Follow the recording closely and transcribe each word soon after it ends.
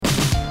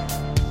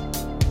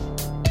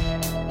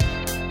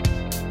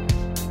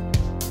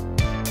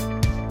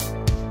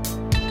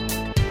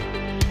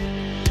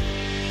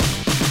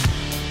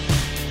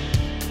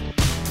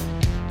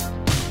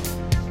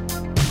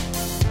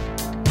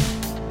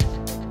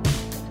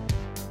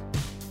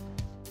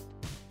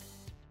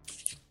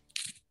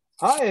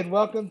Hi, and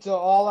welcome to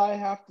All I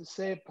Have to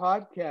Say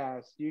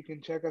podcast. You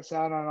can check us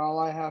out on All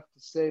I Have to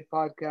Say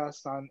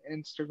podcast on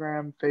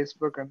Instagram,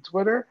 Facebook, and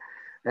Twitter,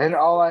 and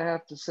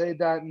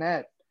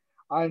allihavetoSay.net.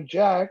 I'm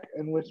Jack,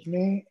 and with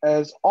me,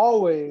 as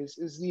always,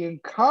 is the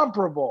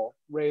incomparable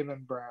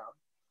Raven Brown.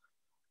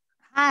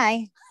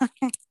 Hi.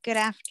 Good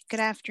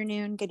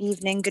afternoon, good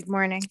evening, good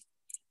morning.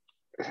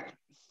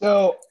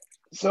 So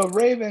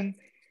Raven,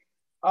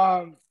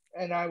 and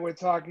I were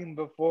talking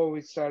before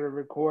we started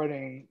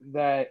recording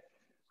that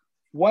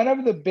one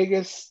of the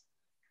biggest,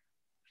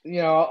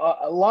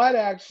 a lot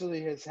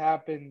actually has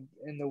happened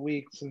in the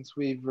week since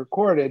we've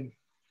recorded,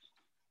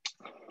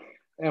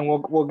 and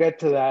we'll get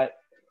to that.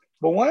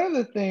 But one of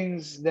the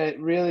things that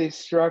really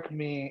struck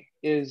me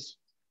is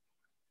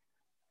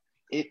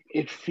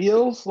it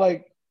feels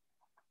like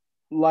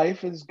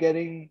life is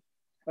getting,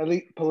 at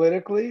least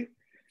politically,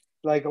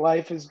 like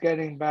life is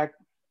getting back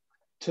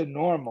to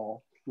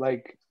normal.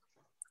 Like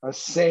a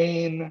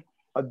sane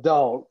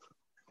adult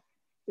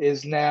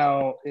is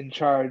now in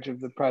charge of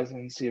the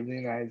presidency of the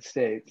United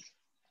States.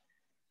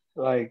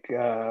 Like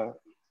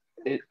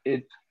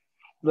it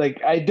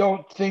like I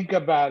don't think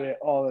about it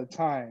all the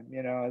time,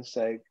 it's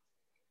like,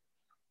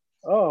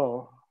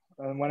 oh,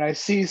 and when I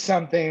see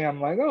something,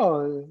 I'm like,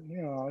 oh,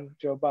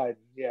 Joe Biden,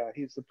 yeah,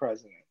 he's the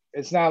president.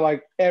 It's not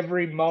like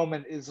every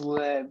moment is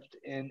lived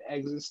in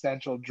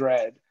existential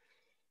dread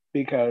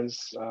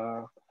because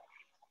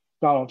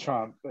Donald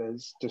Trump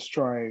is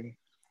destroying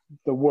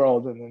the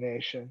world and the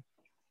nation.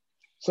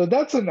 So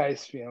that's a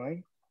nice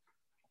feeling.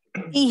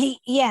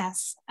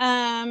 Yes.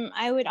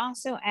 I would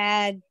also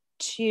add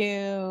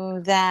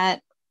to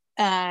that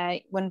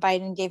when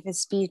Biden gave his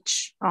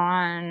speech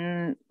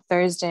on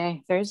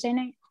Thursday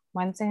night,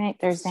 Wednesday night,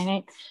 Thursday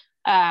night,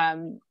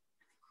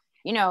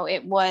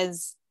 it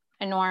was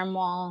a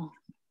normal,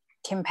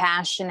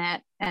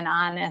 compassionate, and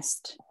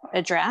honest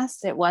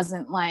address. It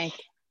wasn't like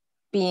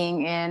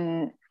being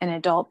in an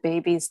adult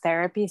baby's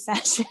therapy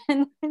session.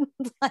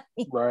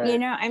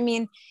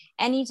 Right.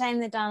 Anytime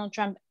that Donald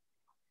Trump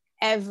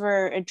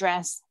ever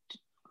addressed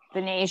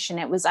the nation,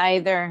 it was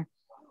either,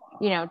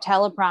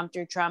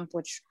 teleprompter Trump,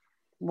 which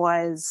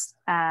was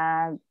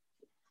a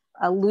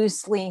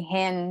loosely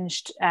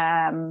hinged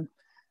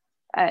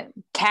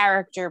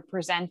character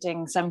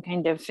presenting some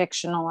kind of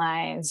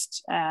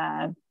fictionalized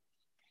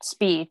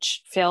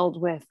speech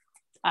filled with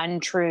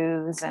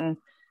untruths and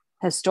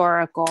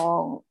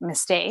historical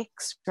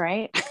mistakes,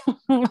 right?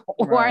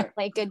 Or Right.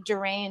 like a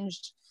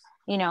deranged,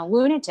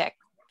 lunatic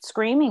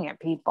screaming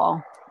at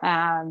people.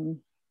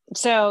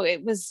 So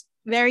it was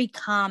very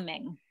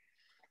calming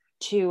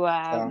to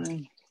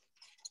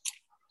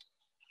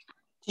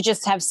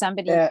just have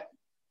somebody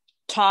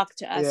talk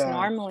to us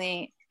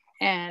normally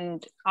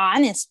and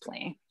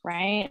honestly,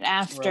 right?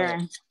 After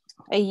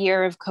a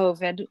year of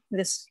COVID,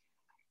 this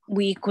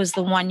week was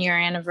the 1-year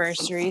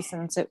anniversary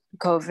since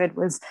COVID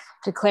was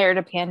declared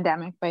a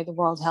pandemic by the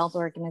World Health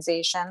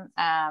Organization,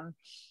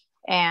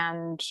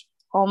 and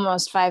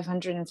almost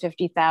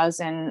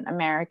 550,000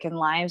 American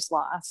lives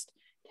lost.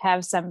 To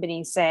have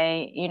somebody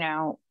say,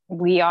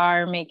 we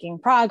are making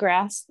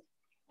progress.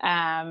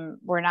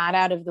 We're not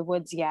out of the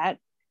woods yet,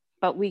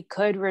 but we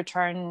could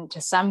return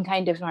to some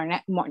kind of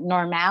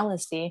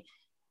normalcy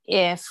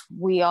if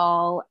we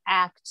all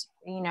act,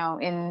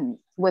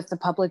 with the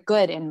public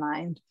good in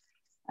mind.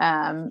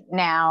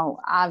 Now,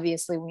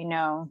 obviously, we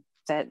know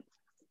that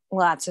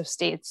lots of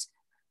states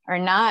are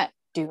not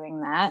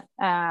doing that.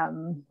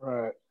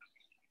 Right.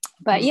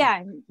 But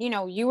yeah,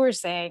 you were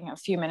saying a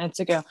few minutes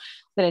ago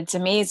that it's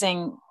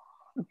amazing,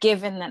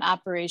 given that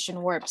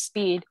Operation Warp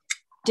Speed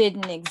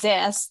didn't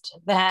exist,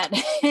 that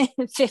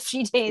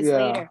 50 days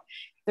later,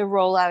 the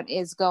rollout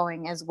is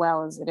going as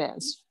well as it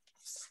is.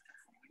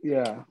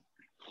 Yeah.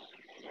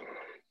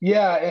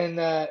 Yeah,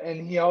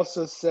 and he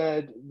also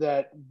said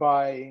that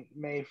by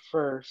May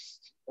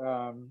 1st,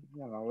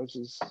 which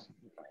is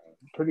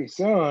pretty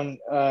soon,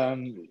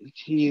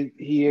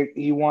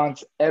 he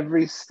wants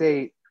every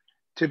state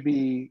to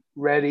be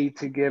ready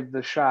to give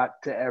the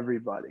shot to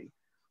everybody.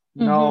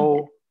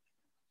 No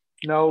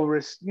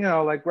risk,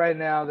 like right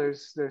now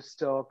there's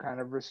still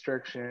kind of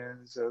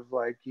restrictions of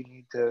like you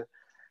need to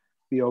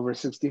be over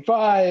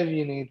 65,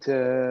 you need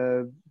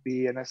to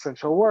be an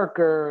essential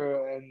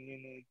worker, and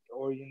you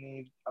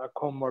need a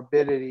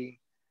comorbidity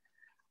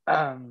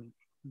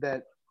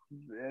that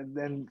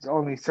then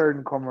only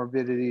certain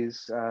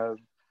comorbidities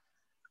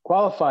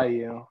qualify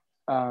you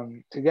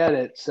to get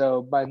it.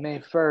 So by May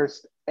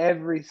 1st,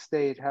 every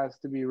state has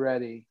to be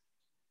ready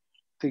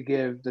to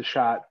give the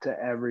shot to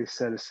every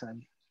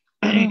citizen.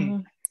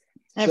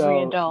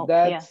 Every adult,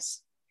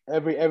 yes.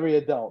 Every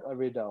adult.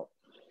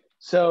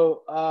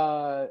 So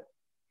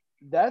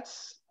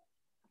that's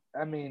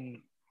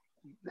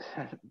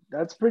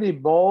that's pretty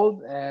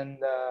bold, and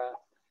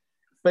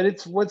but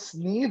it's what's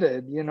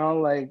needed,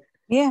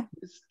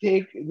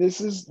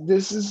 this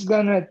is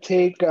gonna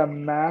take a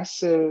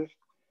massive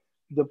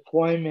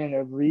deployment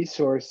of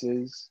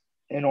resources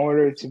in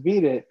order to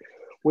beat it,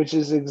 which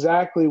is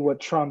exactly what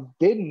Trump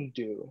didn't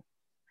do,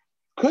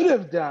 could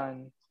have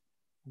done,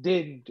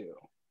 didn't do.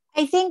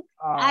 I think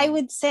I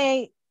would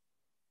say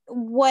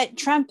what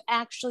Trump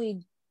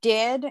actually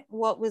did,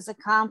 what was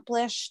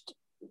accomplished,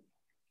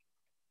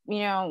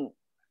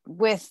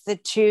 with the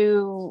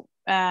two,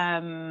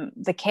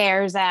 the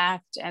CARES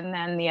Act and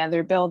then the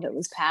other bill that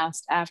was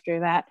passed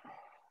after that,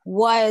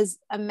 was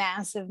a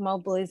massive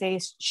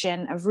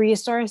mobilization of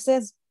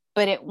resources,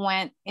 but it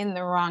went in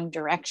the wrong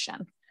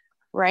direction,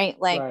 right?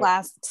 Like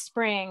last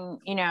spring,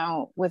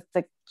 with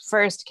the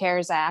first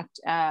CARES Act,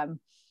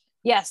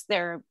 yes,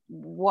 there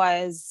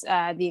was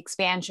the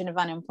expansion of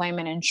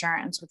unemployment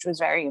insurance, which was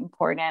very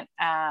important.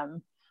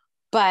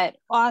 But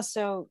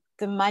also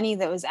the money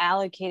that was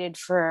allocated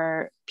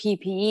for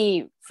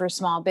PPE for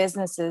small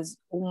businesses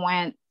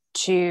went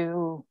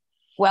to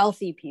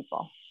wealthy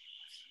people,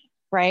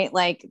 right?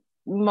 Like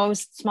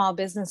most small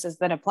businesses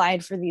that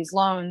applied for these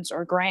loans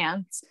or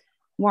grants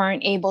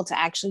weren't able to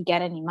actually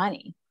get any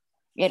money.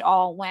 It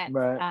all went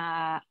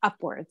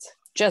upwards,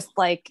 just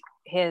like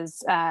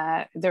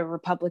the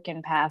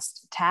Republican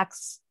passed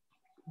tax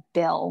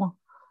bill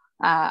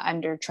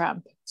under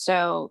Trump.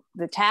 So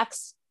that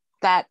tax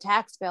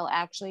bill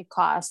actually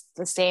costs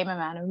the same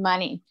amount of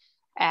money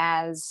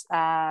as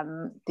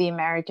the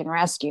American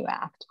Rescue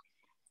Act.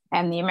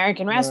 And the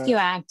American Rescue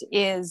Act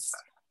is,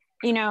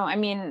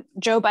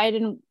 Joe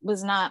Biden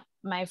was not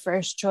my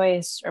first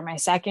choice or my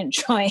second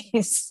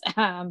choice.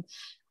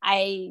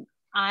 I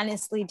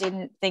honestly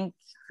didn't think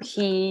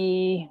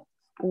he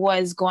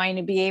was going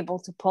to be able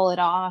to pull it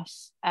off.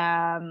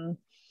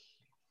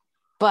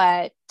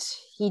 But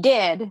he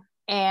did.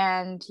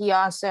 And he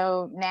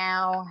also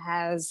now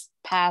has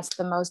passed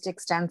the most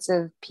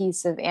extensive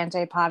piece of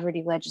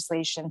anti-poverty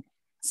legislation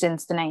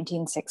since the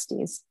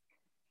 1960s.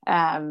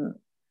 A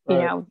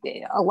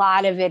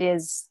lot of it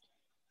is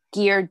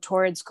geared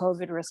towards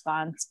COVID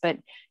response, but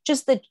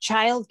just the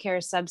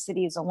childcare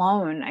subsidies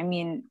alone,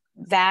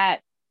 that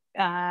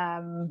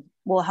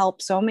will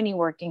help so many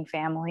working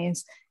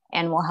families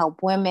and will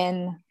help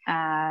women.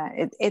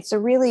 It's a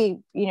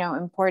really,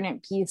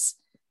 important piece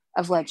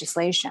of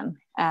legislation.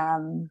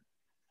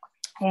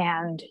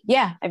 And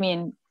yeah,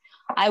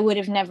 I would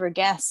have never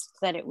guessed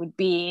that it would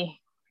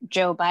be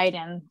Joe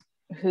Biden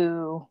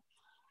who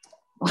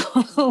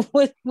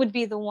would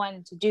be the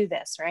one to do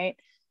this, right?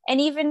 And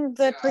even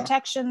the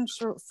protections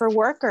for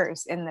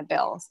workers in the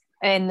bill.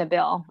 And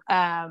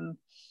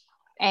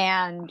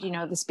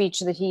the speech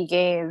that he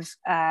gave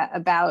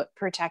about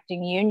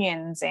protecting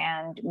unions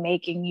and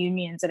making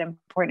unions an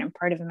important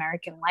part of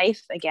American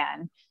life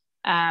again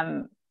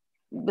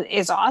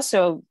is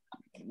also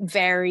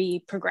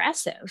very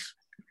progressive.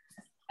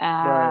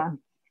 I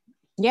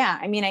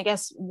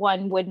guess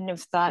one wouldn't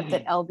have thought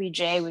that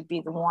LBJ would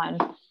be the one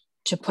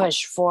to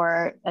push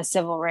for a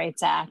Civil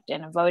Rights Act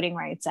and a Voting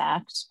Rights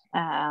Act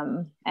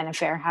and a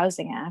Fair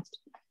Housing Act,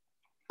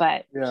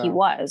 but he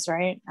was,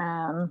 right?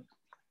 I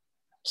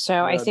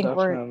think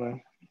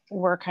definitely.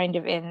 we're kind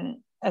of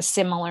in a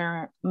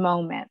similar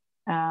moment.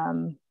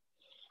 And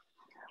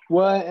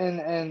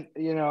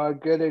a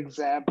good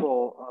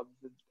example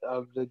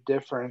of the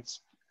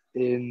difference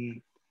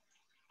in,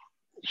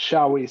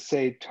 shall we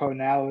say,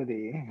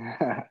 tonality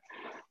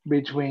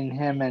between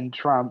him and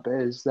Trump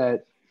is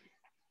that,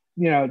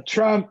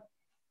 Trump,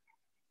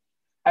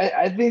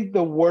 I think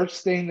the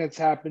worst thing that's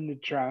happened to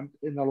Trump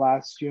in the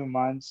last few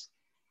months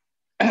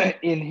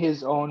in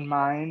his own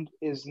mind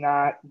is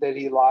not that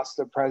he lost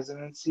the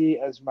presidency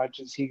as much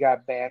as he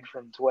got banned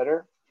from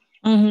Twitter.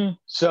 Mm-hmm.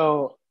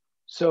 So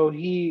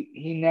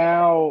he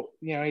now,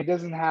 he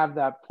doesn't have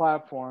that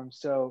platform.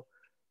 So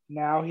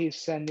now he's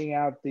sending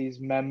out these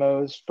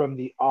memos from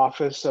the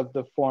office of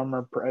the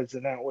former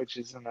president, which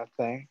isn't a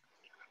thing.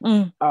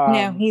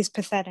 No, he's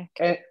pathetic.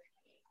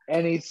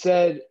 And he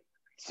said,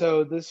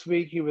 so this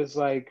week he was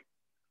like,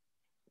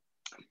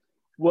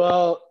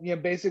 well,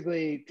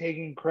 basically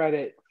taking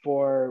credit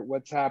for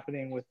what's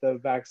happening with the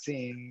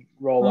vaccine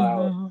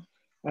rollout.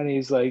 Mm-hmm. And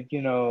he's like,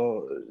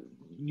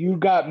 you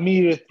got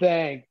me to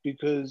thank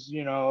because,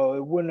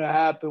 it wouldn't have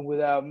happened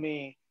without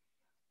me.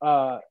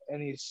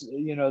 And he's,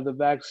 the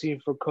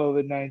vaccine for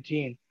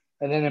COVID-19.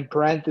 And then in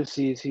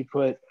parentheses, he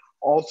put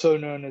also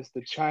known as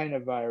the China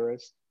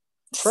virus.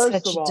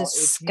 First of all,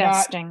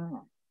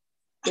 disgusting.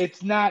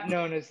 It's not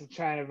known as the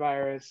China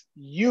virus.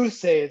 You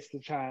say it's the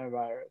China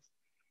virus.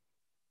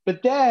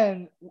 But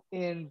then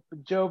in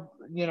Joe,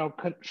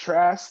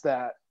 contrast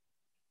that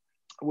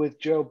with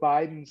Joe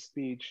Biden's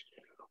speech,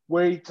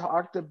 where he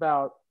talked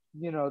about,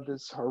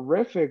 this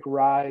horrific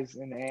rise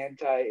in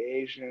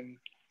anti-Asian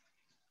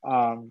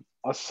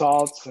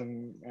assaults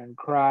and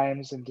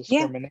crimes and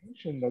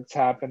discrimination that's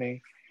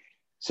happening.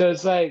 So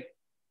it's like,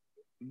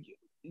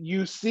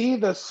 you see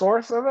the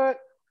source of it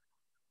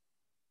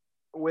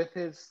with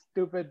his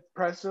stupid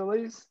press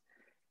release,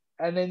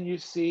 and then you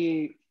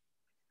see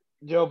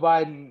Joe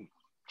Biden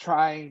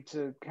trying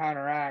to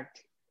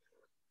counteract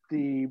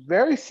the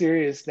very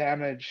serious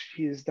damage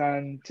he's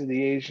done to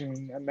the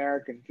Asian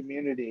American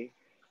community,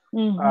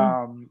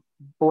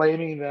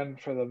 blaming them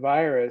for the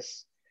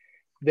virus.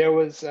 There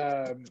was,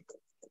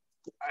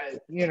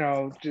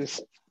 you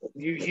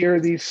hear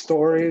these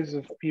stories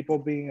of people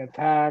being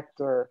attacked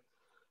or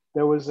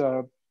there was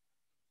a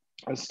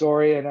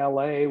story in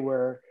LA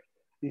where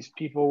these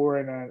people were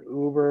in an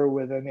Uber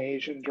with an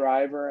Asian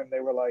driver and they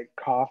were like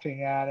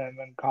coughing at him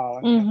and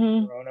calling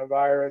him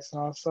coronavirus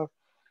and all that stuff.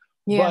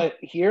 Yeah. But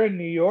here in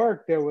New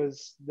York,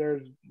 there's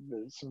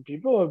some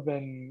people have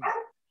been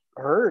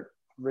hurt,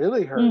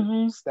 really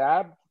hurt,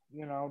 stabbed,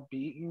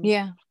 beaten.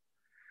 Yeah.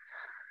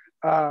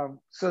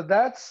 So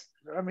that's,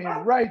 I mean,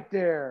 right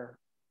there,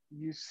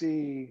 you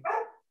see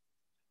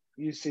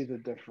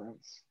the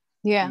difference.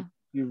 Yeah.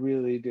 You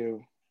really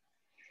do.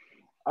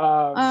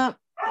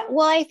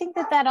 Well, I think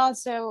that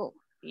also,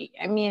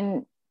 I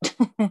mean,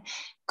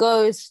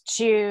 goes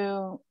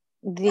to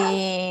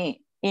the,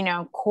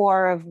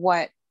 core of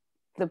what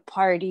the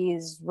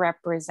parties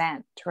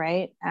represent,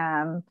 right?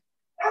 The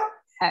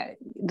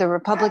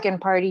Republican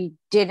Party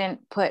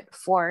didn't put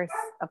forth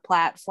a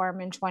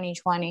platform in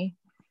 2020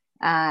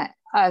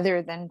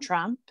 other than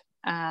Trump.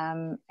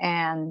 And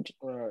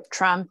right.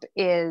 Trump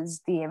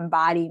is the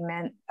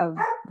embodiment of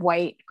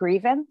white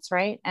grievance,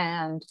 right?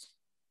 And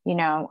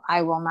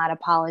I will not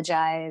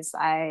apologize.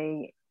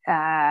 I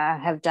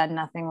have done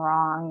nothing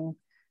wrong.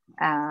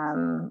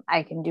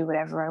 I can do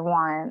whatever I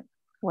want,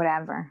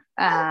 whatever.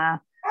 And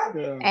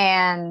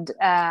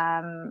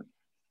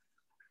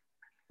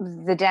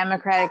the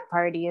Democratic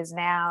Party is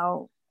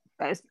now,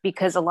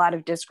 because a lot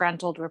of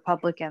disgruntled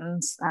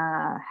Republicans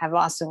have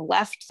also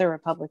left the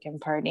Republican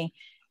Party,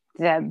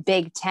 the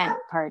big tent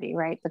party,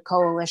 right? The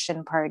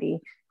coalition party.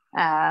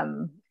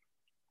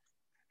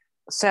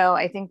 So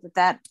I think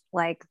that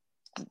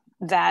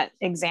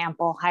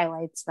example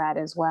highlights that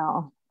as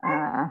well.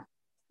 I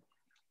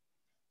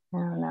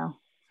don't know.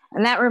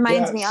 And that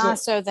reminds me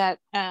also that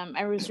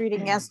I was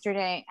reading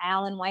yesterday,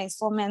 Alan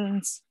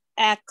Weisselman's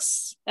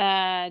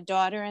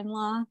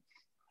ex-daughter-in-law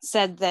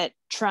said that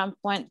Trump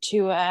went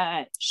to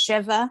a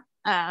Shiva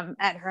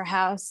at her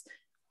house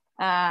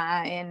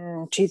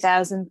in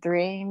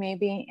 2003,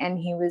 maybe, and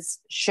he was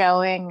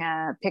showing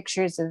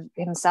pictures of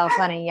himself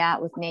on a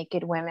yacht with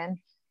naked women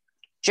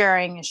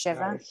during a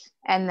Shiva. Nice.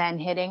 And then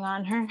hitting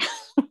on her.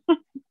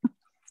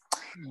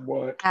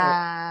 What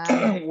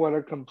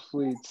a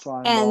complete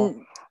slime ball.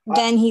 And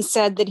then he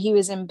said that he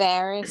was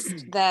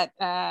embarrassed that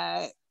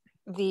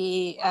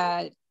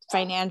the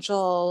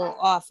financial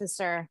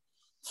officer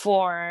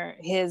for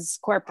his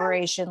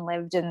corporation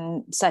lived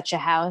in such a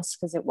house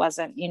because it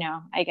wasn't,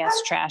 I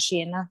guess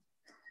trashy enough.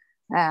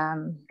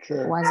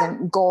 Sure. It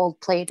wasn't gold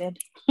plated.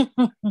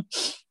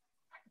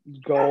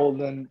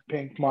 Gold and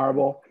pink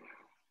marble.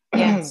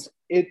 Yes.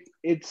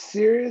 It's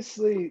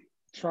seriously,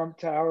 Trump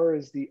Tower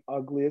is the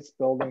ugliest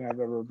building I've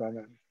ever been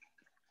in.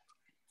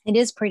 It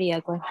is pretty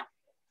ugly.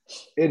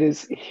 It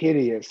is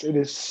hideous. It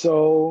is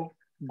so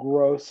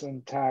gross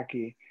and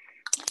tacky.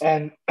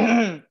 And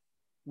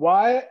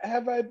why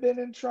have I been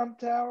in Trump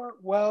Tower?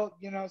 Well,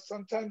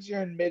 sometimes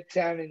you're in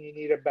Midtown and you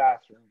need a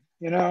bathroom,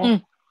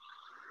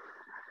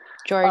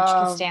 George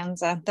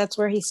Costanza. That's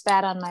where he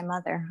spat on my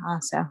mother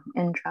also,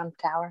 in Trump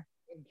Tower.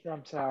 In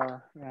Trump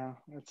Tower, yeah.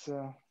 It's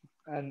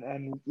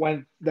and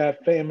went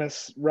that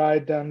famous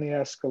ride down the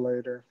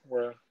escalator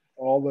where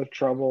all the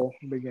trouble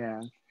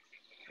began.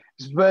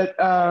 But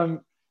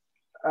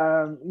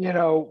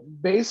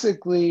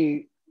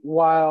basically,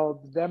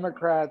 while the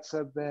Democrats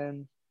have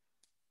been,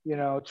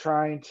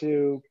 trying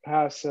to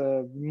pass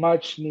a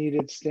much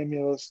needed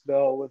stimulus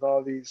bill with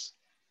all this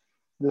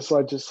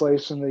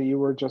legislation that you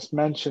were just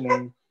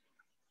mentioning,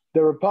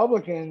 the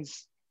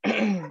Republicans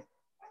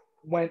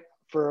went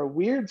for a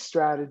weird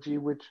strategy,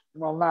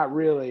 not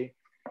really,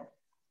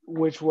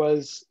 which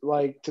was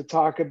like to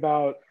talk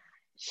about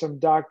some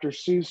Dr.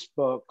 Seuss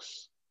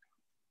books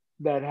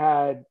that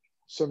had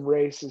some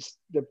racist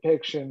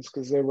depictions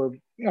because they were,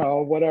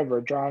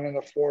 drawn in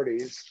the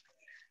 40s.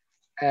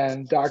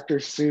 And Dr.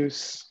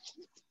 Seuss,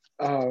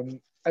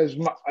 as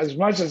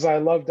much as I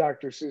love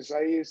Dr. Seuss,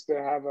 I used to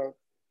have a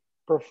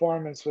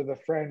performance with a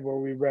friend where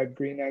we read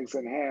Green Eggs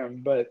and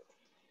Ham, but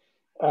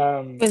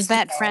was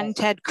that friend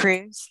Ted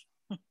Cruz?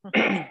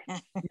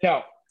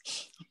 No.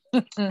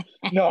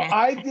 No,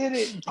 I did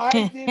it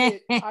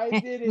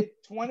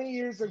 20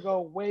 years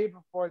ago, way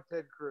before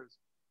Ted Cruz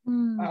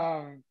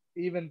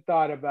even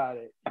thought about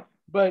it.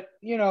 But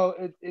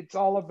it's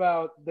all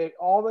about that.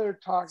 All they're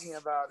talking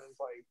about is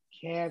like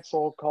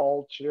cancel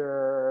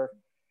culture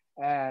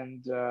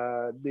and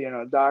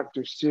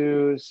Dr.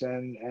 Seuss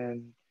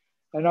and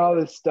all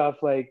this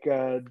stuff, like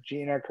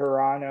Gina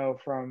Carano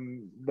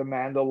from The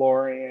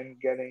Mandalorian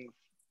getting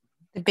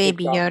the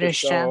Baby Yoda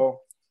show.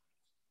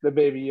 The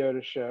Baby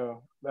Yoda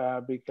show,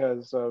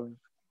 because of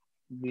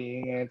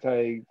being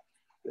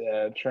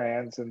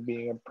anti-trans and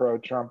being a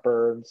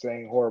pro-Trumper and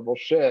saying horrible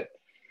shit.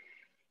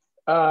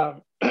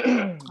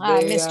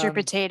 Mr.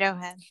 Potato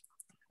Head.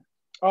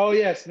 Oh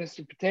yes,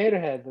 Mr. Potato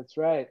Head. That's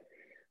right.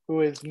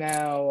 Who is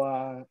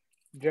now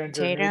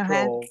gender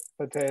neutral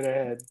Potato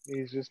Head.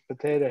 He's just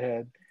Potato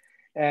Head,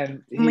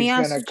 and he's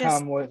gonna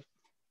come with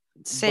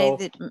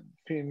both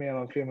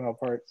female and female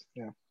parts.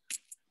 Yeah.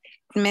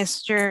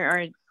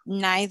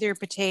 Neither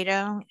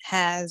potato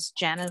has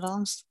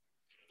genitals.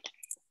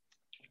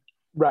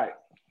 Right.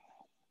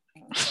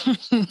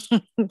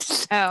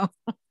 So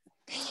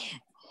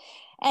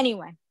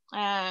anyway,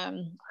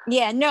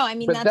 yeah, no, I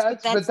mean,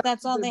 but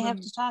that's all they have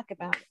to talk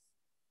about.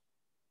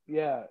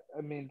 Yeah,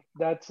 I mean,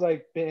 that's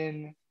like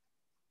been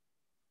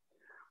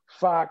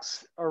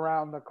Fox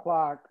around the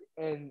clock,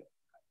 and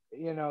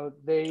you know,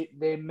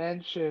 they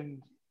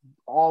mentioned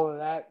all of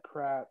that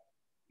crap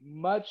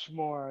much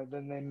more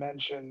than they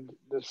mentioned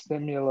the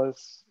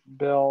stimulus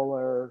bill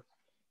or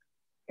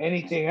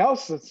anything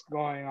else that's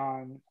going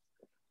on.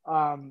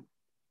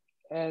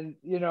 And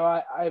you know,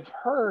 I've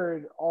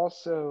heard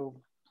also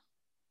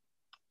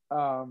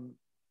from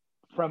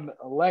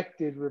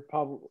elected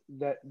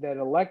that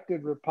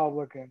elected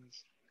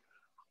Republicans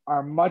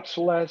are much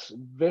less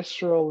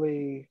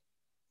viscerally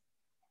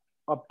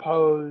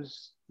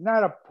opposed.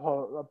 Not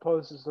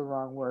oppose is the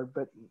wrong word,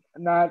 but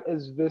not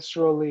as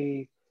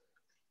viscerally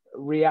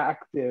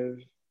reactive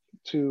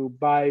to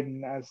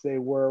Biden as they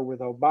were with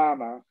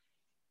Obama.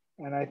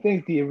 And I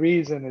think the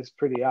reason is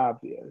pretty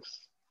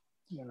obvious,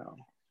 you know.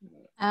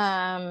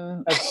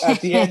 At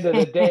the end of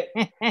the day,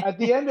 at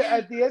the end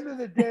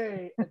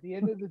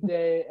of the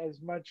day, as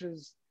much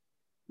as,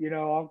 you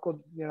know,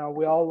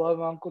 we all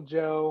love Uncle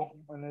Joe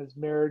and his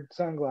mirrored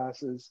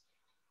sunglasses.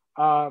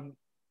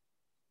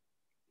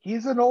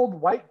 He's an old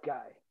white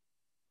guy.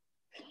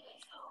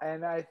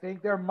 And I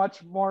think they're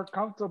much more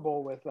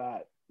comfortable with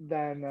that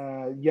than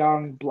a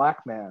young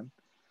black man.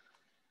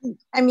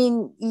 I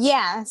mean,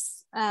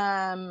 yes,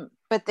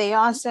 but they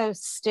also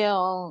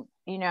still,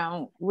 you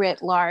know,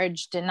 writ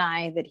large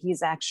deny that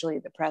he's actually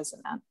the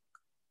president.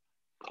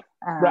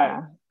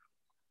 Right.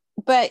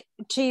 But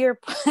to your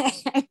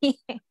point, I mean,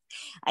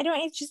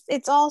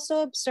 it's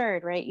also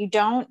absurd, right? You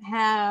don't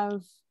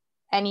have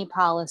any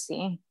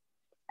policy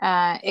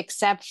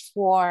except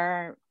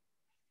for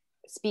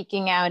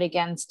speaking out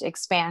against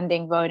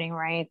expanding voting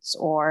rights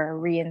or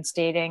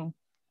reinstating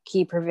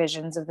key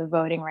provisions of the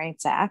Voting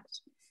Rights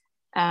Act.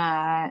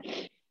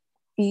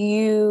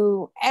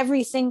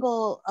 Every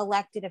single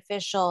elected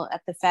official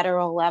at the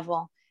federal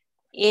level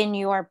in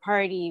your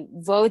party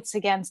votes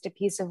against a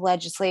piece of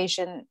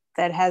legislation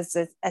that has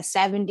a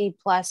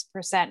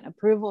 70+%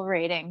 approval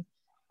rating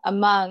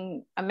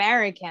among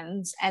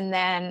Americans, and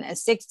then a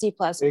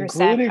 60+%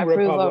 including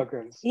approval.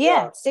 Republicans.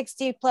 Yeah,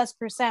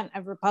 60+%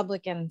 of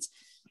Republicans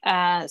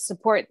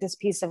support this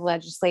piece of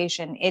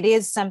legislation. It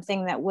is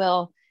something that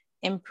will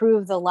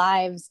improve the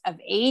lives of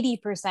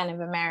 80% of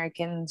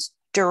Americans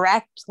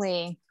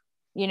directly,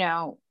 you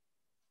know,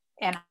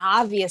 and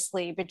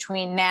obviously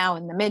between now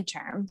and the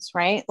midterms,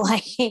 right?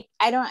 Like,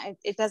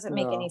 it doesn't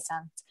make any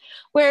sense.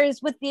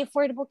 Whereas with the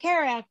Affordable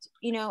Care Act,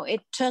 you know,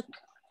 it took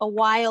a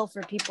while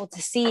for people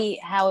to see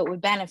how it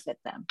would benefit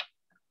them.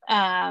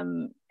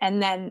 And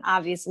then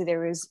obviously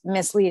there was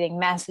misleading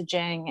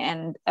messaging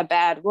and a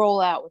bad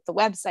rollout with the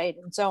website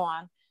and so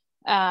on.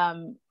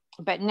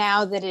 But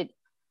now that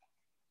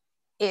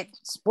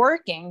it's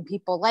working,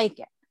 people like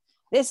it.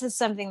 This is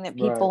something that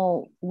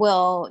people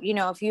will, you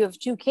know, if you have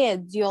 2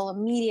 kids, you'll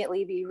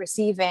immediately be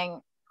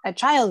receiving a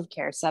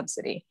childcare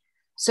subsidy.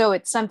 So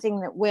it's something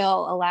that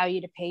will allow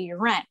you to pay your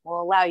rent,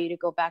 will allow you to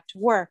go back to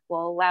work,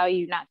 will allow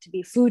you not to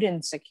be food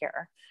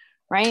insecure,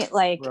 right?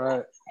 Like,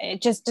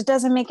 it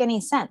doesn't make any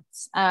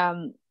sense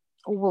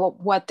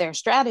what their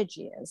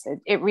strategy is.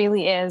 It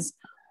really is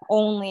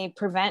only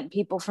prevent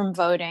people from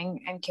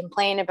voting and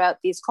complain about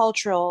these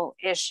cultural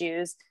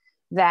issues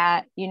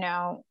that, you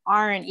know,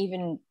 aren't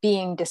even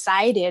being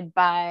decided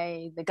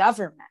by the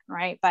government,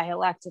 right? By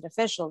elected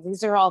officials.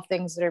 These are all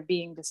things that are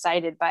being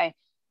decided by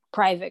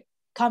private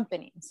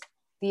companies.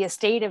 The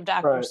estate of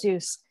Dr.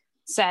 Seuss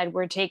said,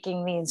 we're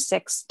taking these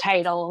 6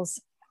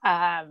 titles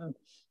out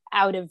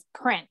of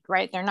print,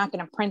 right? They're not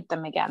going to print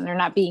them again. They're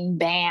not being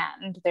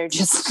banned. They're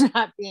just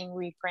not being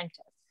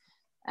reprinted.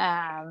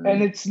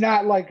 And it's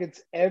not like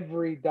it's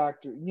every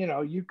doctor, you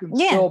know, you can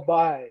still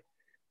buy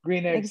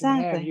Green Eggs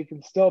and Ham. You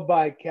can still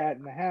buy Cat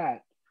in the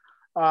Hat.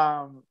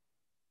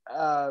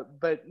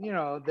 But, you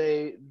know,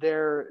 they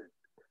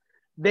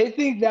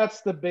think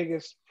that's the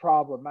biggest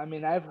problem. I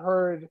mean, I've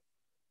heard,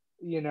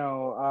 you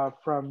know,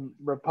 from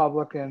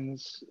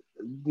Republicans,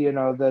 you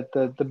know, that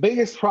the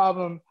biggest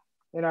problem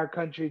in our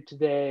country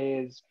today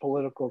is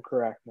political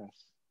correctness.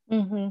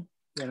 Mm-hmm.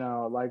 You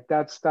know, like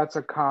that's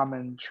a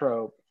common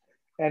trope.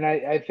 And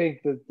I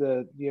think that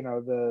the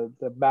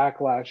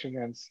backlash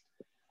against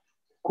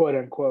quote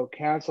unquote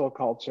cancel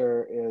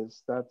culture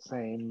is that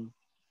same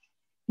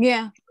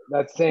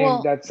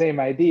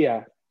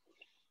idea.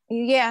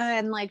 Yeah,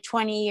 and like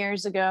 20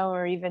 years ago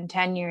or even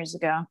 10 years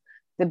ago,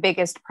 the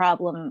biggest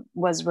problem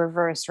was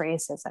reverse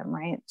racism,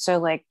 right? So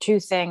like 2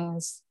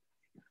 things.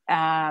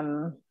 I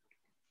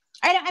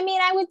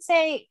mean, I would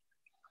say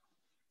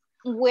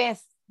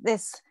with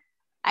this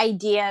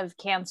idea of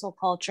cancel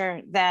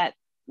culture that,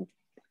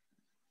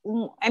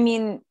 I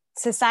mean,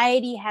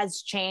 society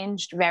has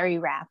changed very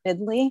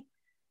rapidly.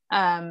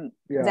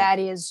 That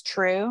is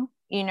true.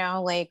 You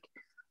know, like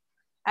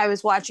I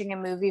was watching a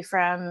movie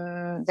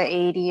from the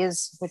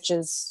 80s, which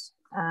is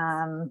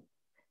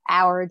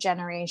our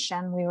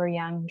generation. We were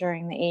young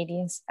during the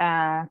 80s.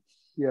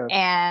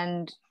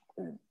 And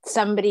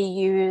somebody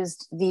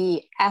used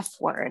the F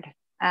word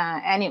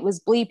and it was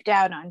bleeped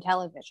out on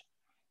television.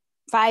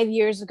 5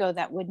 years ago,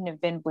 that wouldn't have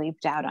been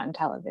bleeped out on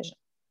television,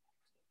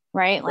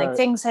 right? Like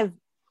things have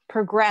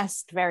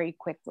progressed very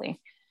quickly.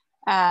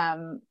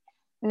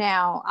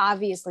 Now,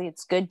 obviously,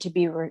 it's good to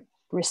be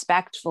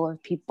respectful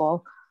of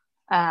people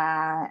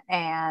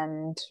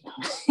and,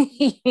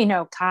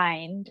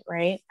 kind,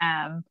 right?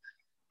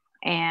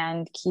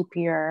 And keep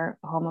your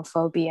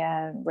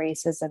homophobia,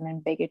 racism,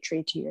 and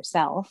bigotry to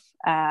yourself.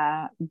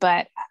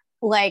 But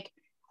like,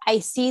 I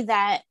see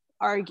that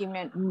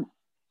argument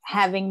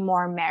having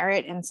more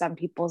merit in some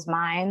people's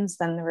minds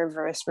than the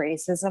reverse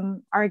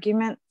racism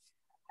argument.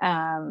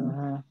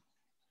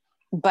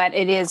 But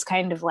it is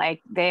kind of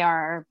like they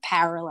are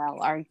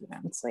parallel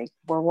arguments. Like,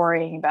 we're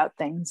worrying about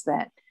things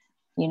that,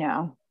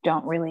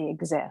 don't really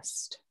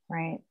exist,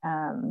 right?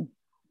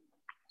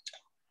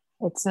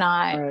 It's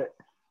not, right.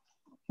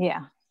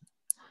 Yeah.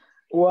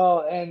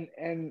 Well,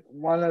 and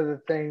one of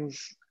the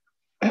things,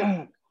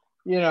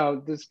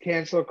 does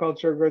cancel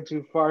culture go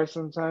too far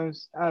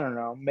sometimes? I don't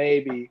know,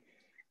 maybe.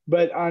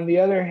 But on the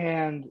other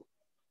hand,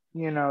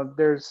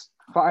 there's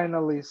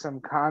finally some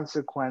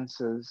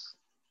consequences,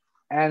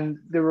 and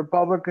the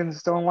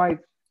Republicans don't like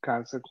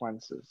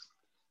consequences.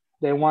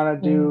 They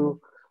want to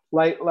do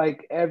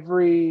like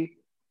every,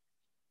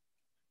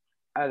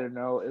 I don't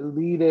know,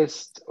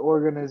 elitist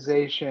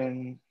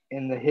organization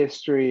in the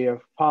history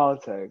of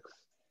politics.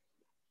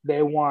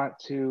 They want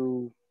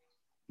to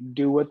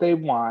do what they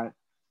want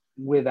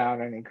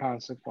without any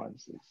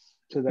consequences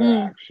to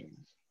their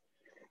actions.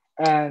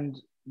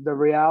 And the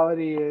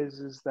reality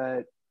is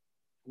that,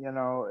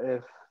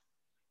 if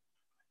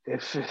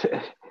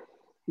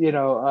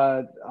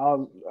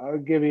I'll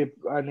give you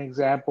an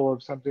example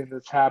of something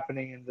that's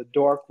happening in the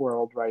dork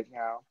world right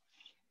now.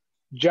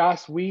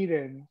 Joss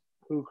Whedon,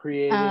 who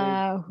created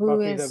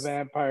Buffy the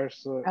Vampire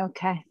Slayer.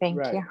 Okay, thank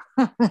you.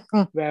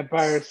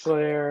 Vampire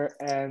Slayer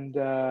and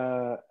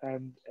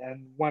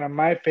one of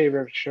my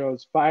favorite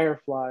shows,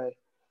 Firefly.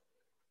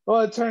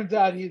 Well, it turns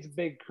out he's a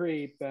big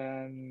creep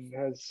and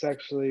has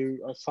sexually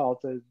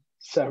assaulted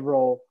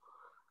several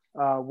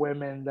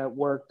women that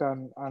worked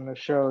on the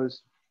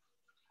shows.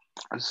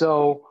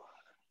 So,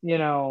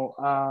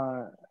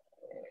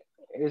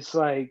 it's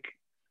like,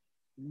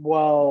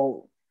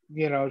 well,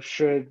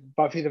 should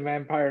Buffy the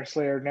Vampire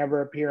Slayer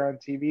never appear on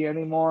TV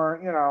anymore?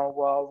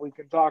 Well, we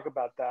can talk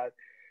about that.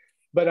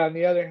 But on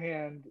the other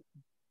hand,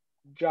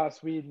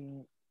 Joss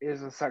Whedon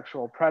is a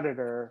sexual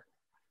predator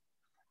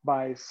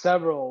by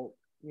several,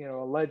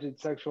 alleged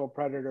sexual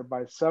predator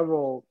by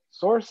several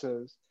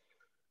sources.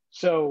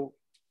 So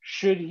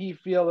should he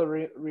feel the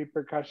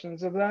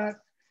repercussions of that?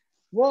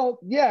 Well,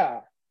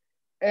 yeah.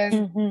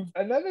 And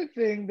another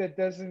thing that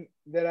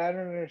I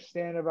don't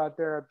understand about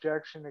their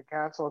objection to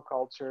cancel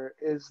culture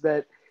is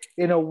that,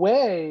 in a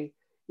way,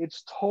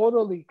 it's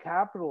totally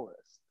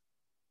capitalist,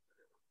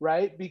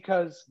 right?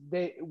 Because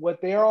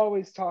what they're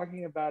always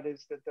talking about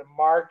is that the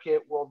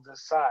market will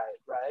decide,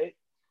 right?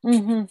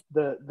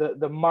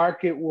 The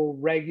market will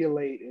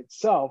regulate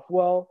itself.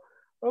 Well,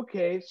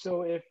 okay,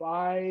 so if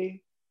I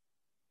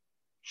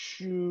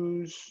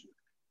choose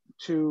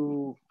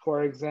to,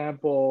 for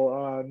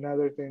example,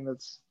 another thing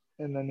that's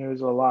in the news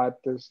a lot,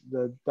 there's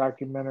the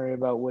documentary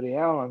about Woody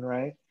Allen,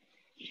 right?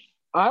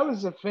 I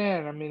was a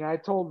fan. I mean, I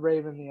told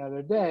Raven the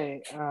other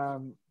day,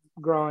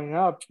 growing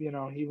up,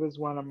 he was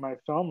one of my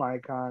film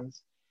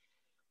icons.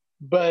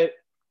 But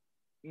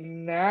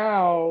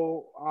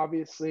now,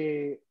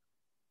 obviously,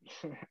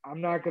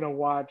 I'm not gonna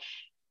watch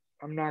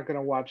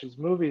his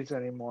movies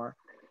anymore.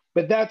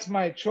 But that's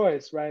my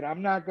choice, right?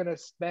 I'm not gonna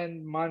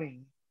spend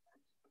money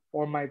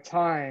or my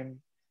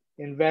time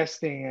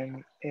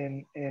investing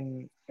in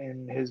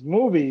his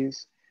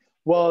movies.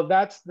 Well,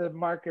 that's the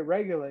market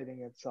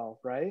regulating itself,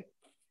 right?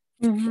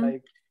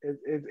 Like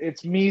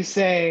it's me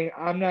saying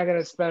I'm not going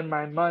to spend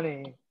my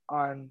money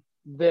on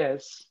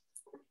this.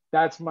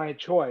 That's my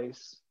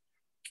choice.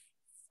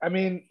 I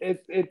mean,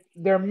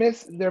 their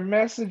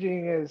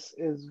messaging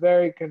is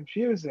very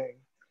confusing,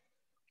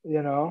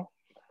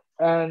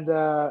 and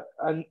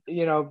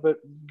but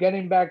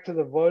getting back to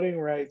the voting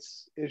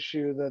rights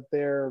issue that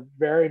they're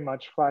very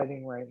much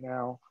fighting right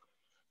now,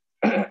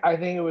 I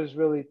think it was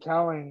really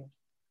telling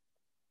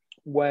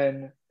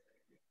when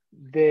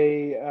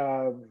they,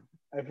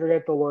 I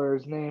forget the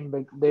lawyer's name,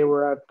 but they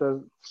were at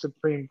the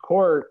Supreme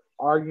Court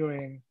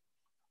arguing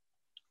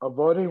a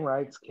voting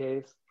rights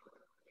case.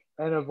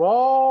 And of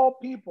all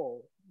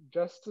people,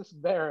 Justice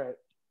Barrett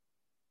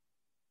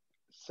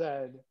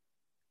said,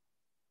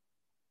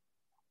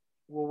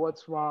 well,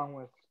 what's wrong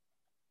with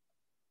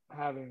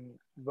having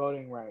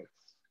voting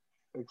rights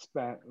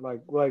expand?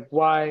 Like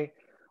why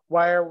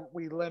are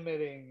we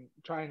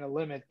trying to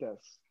limit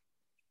this?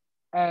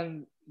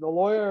 And the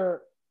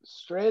lawyer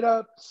straight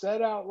up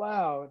said out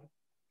loud,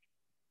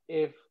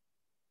 if,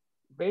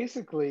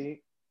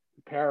 basically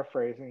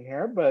paraphrasing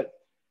here, but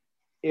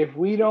if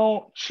we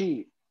don't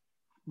cheat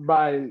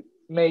by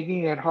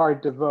making it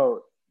hard to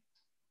vote,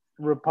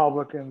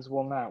 Republicans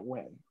will not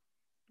win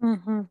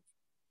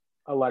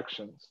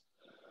elections.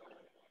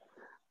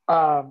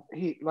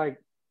 He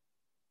like,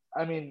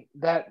 I mean,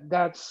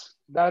 that's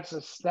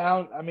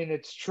astounding. I mean,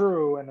 it's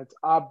true and it's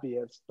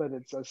obvious, but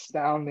it's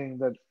astounding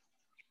that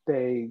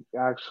they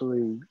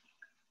actually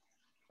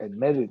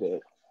admitted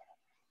it,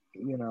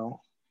 you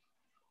know.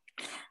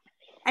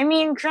 I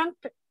mean, Trump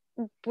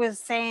was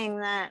saying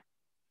that,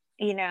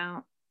 you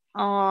know,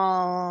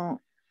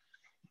 all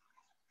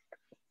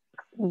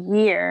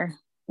year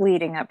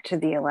leading up to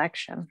the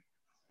election.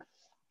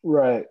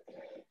 Right.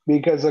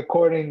 Because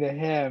according to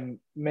him,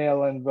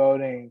 mail-in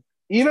voting,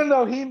 even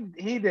though he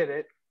did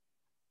it,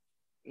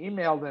 he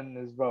mailed in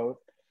his vote,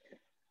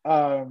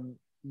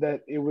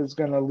 that it was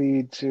going to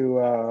lead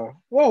to,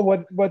 well,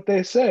 what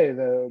they say,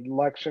 the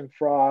election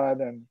fraud,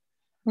 and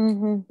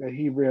that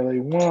he really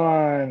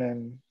won,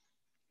 and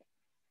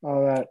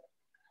all that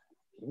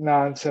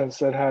nonsense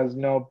that has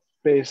no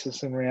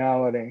basis in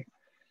reality.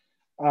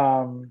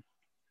 But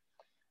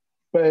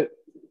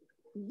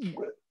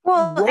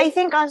well, I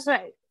think also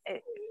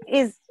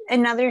is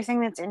another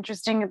thing that's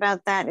interesting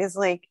about that is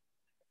like,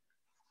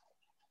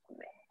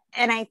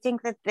 and I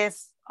think that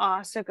this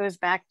also goes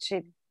back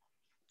to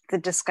the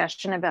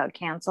discussion about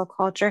cancel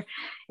culture,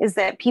 is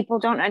that people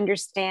don't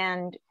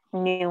understand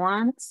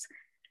nuance.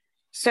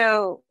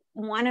 So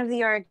one of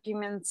the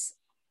arguments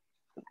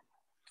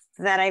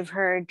that I've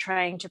heard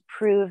trying to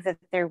prove that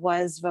there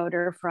was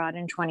voter fraud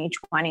in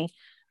 2020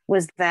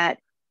 was that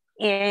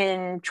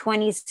in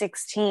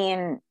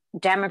 2016,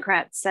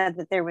 Democrats said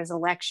that there was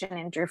election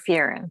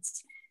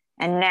interference.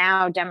 And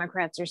now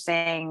Democrats are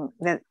saying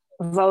that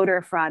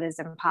voter fraud is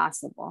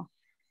impossible.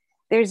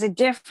 There's a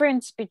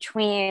difference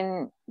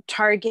between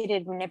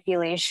targeted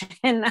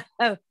manipulation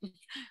of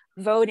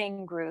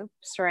voting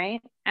groups,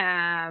 right?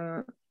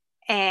 And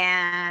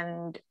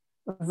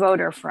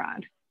voter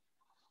fraud.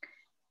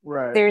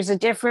 Right. There's a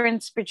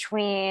difference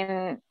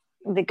between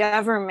the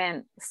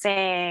government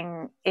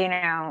saying, you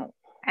know,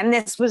 and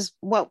this was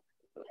what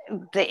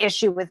the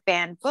issue with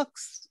banned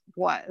books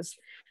was.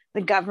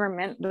 The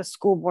government, the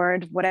school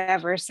board,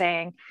 whatever,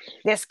 saying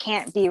this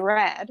can't be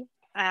read,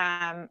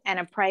 and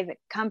a private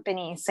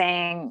company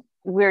saying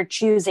we're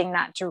choosing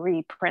not to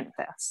reprint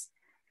this.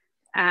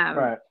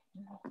 Right.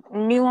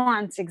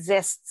 Nuance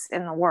exists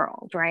in the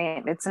world,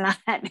 right? It's not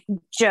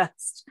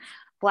just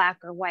black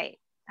or white,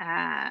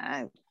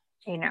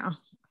 you know.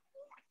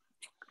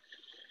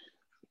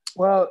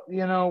 Well,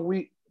 you know,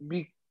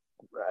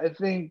 I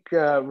think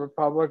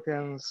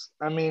Republicans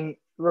have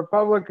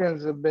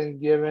been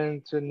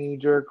given to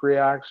knee-jerk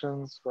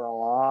reactions for a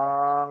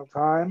long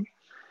time.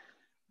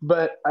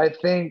 But I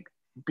think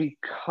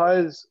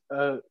because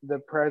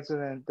the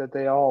president that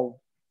they all,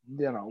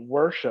 you know,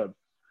 worship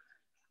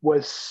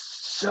was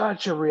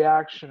such a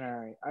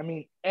reactionary. I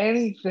mean,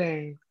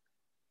 anything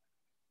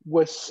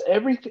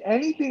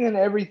and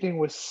everything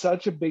was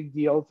such a big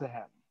deal to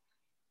him.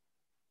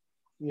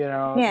 You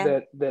know, yeah.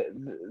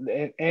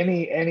 that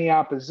any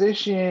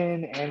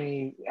opposition,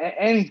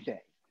 anything,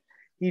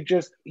 he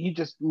just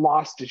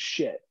lost his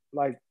shit.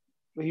 Like,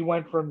 he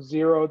went from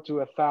 0 to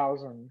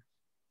 1,000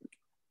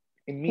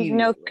 immediately. He's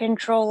no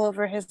control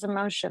over his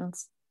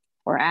emotions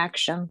or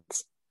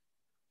actions.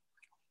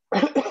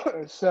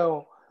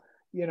 So,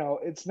 you know,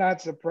 it's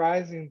not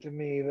surprising to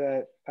me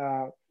that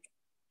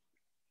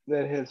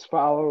that his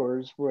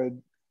followers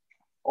would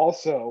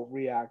also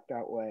react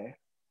that way.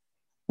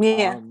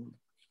 Yeah.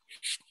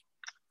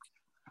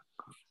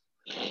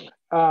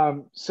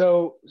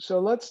 So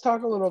let's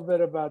talk a little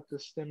bit about the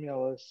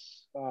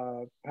stimulus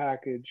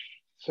package.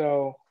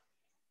 So,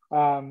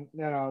 you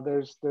know,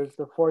 there's the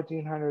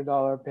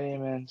 $1,400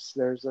 payments.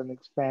 There's an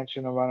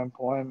expansion of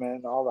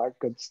unemployment, all that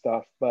good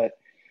stuff. But,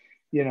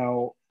 you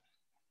know,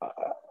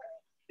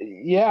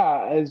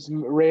 yeah, as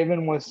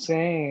Raven was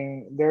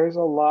saying, there's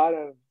a lot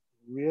of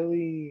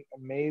really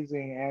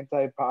amazing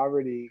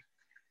anti-poverty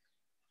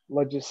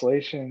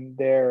legislation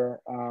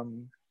there,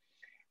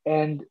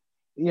 and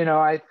you know,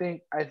 I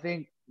think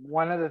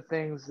one of the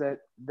things that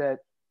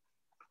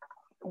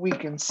we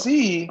can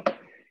see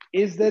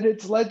is that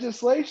it's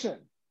legislation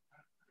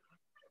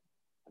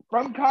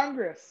from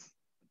Congress.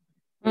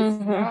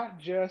 It's not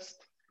just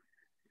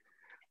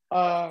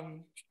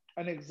an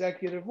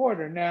executive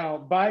order. Now,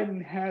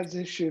 Biden has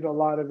issued a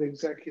lot of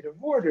executive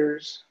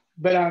orders,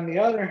 but on the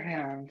other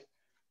hand,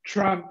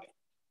 Trump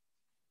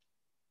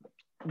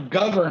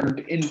governed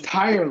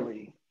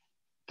entirely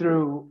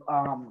through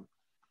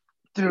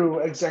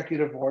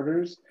executive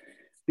orders,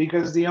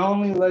 because the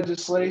only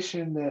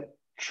legislation that,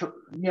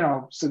 you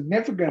know,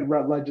 significant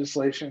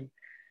legislation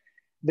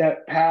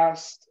that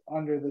passed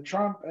under the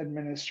Trump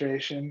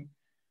administration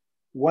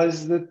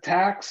was the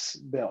tax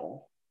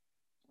bill.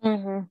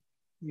 You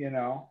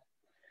know,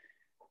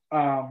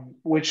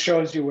 which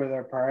shows you where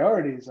their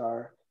priorities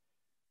are.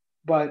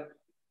 But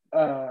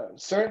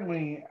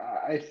certainly,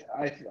 I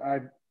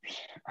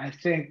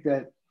think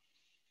that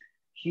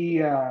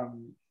he, I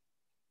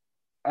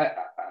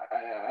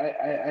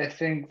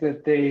think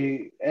that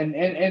they,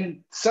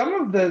 and some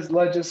of the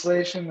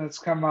legislation that's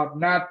come up,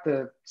 not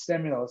the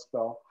stimulus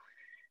bill,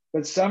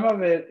 but some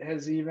of it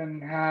has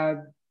even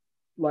had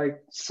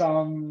like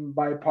some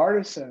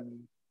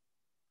bipartisan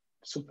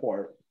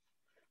support.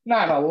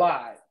 Not a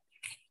lot,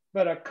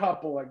 but a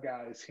couple of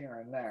guys here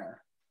and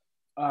there.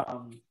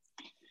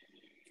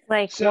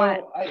 Like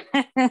so what?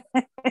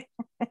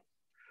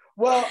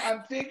 Well,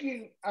 I'm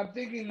thinking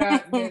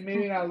not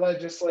maybe not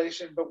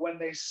legislation, but when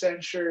they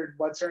censured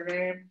what's her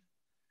name?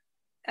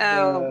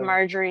 Oh,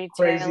 Marjorie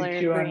Taylor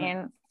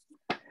Greene.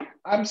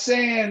 I'm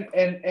saying,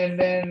 and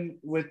then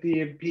with the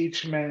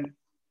impeachment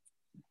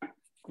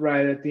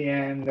right at the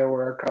end, there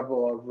were a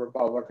couple of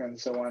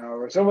Republicans that went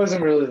over. So it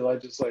wasn't really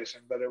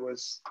legislation, but it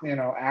was,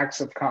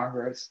 acts of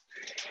Congress.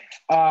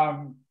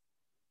 There's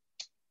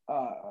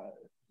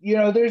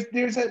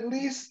at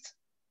least,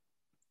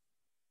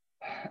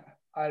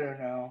 I don't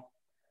know,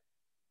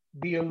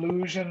 the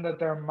illusion that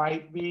there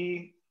might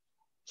be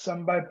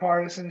some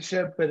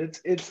bipartisanship, but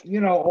it's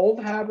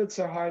old habits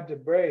are hard to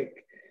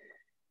break.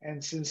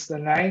 And since the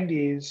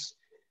 90s,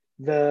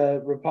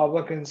 the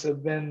Republicans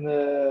have been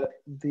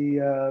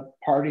the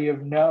party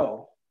of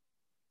no.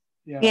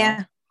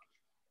 Yeah.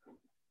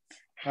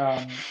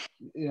 I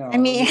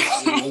mean,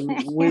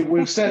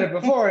 we've said it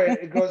before.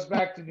 It goes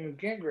back to Newt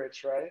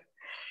Gingrich, right?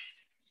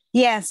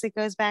 Yes, it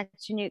goes back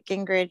to Newt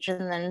Gingrich,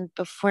 and then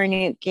before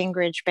Newt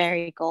Gingrich,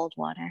 Barry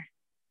Goldwater.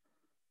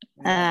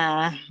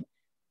 I'm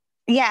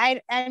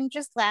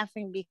just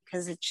laughing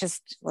because it's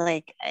just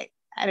like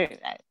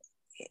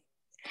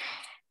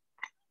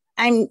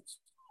I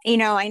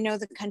know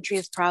the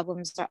country's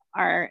problems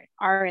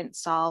aren't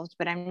solved,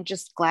 but I'm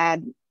just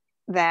glad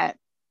that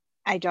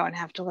I don't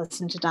have to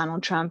listen to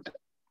Donald Trump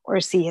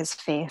or see his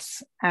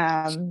face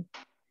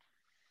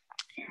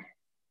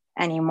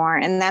anymore.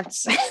 And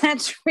that's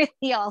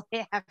really all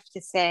I have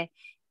to say,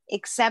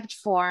 except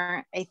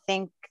for I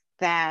think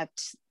that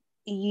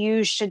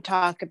you should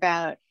talk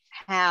about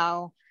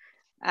how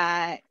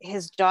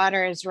his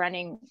daughter is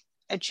running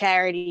a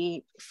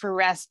charity for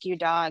rescue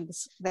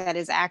dogs that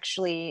is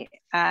actually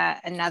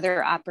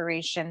another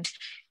operation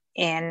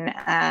in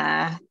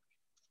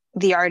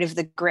the art of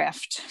the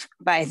grift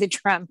by the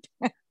Trump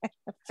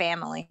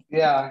family.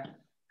 Yeah.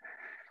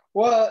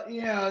 Well,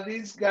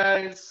 these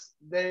guys,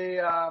 they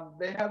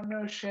have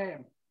no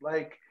shame.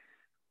 Like,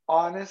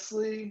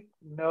 honestly,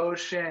 no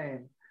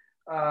shame.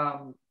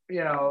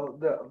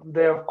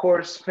 They of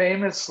course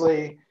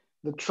famously,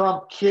 the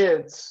Trump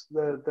kids,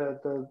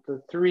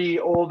 the three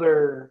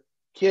older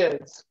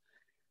kids,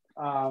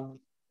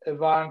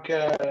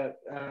 Ivanka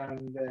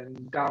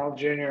and Donald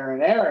Jr.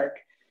 and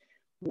Eric,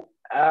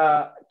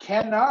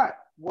 cannot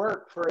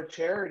work for a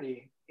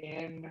charity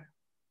in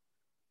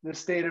the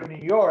state of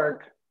New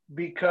York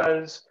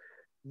because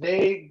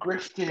they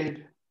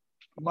grifted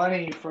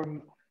money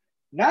from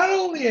not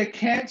only a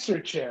cancer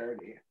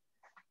charity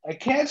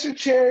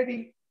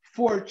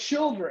for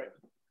children.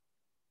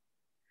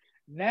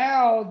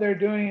 Now they're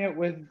doing it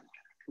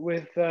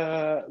with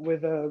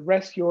a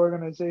rescue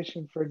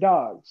organization for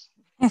dogs.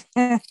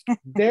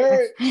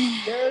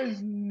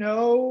 There's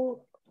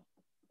no,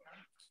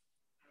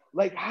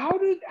 like, how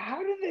do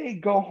they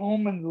go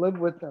home and live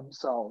with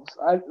themselves?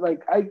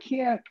 I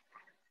can't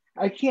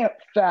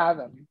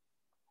fathom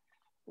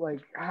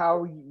like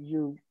how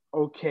you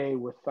okay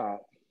with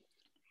that.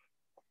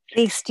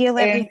 They steal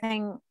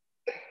everything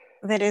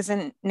that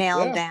isn't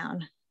nailed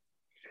down,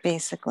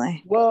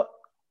 basically. Well,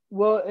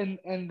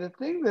 and the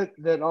thing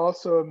that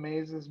also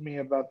amazes me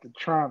about the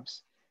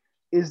Trumps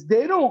is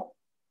they don't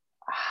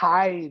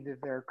hide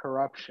their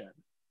corruption.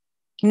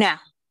 No.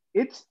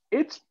 It's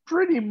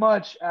pretty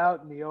much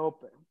out in the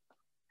open.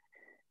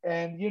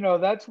 And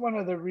that's one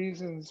of the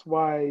reasons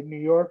why New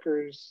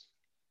Yorkers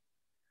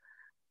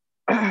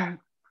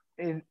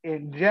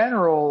in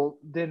general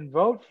didn't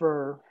vote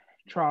for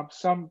Trump.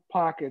 Some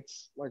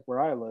pockets, like where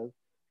I live,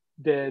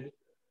 did.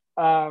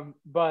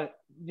 But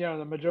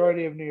the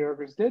majority of New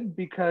Yorkers did,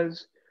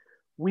 because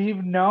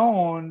we've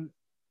known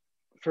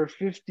for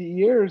 50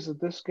 years that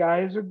this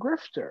guy is a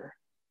grifter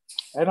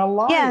and a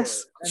liar and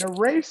a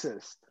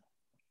racist.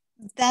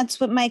 That's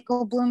what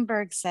Michael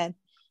Bloomberg said.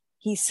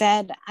 He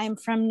said, "I'm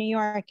from New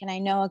York and I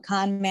know a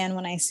con man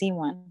when I see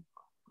one,"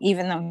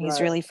 even though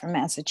he's really from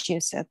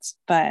Massachusetts.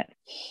 But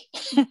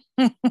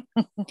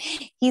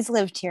he's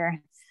lived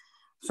here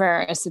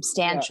for a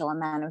substantial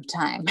amount of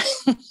time.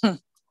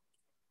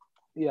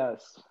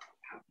 Yes.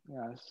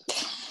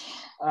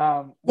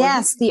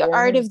 Yes, the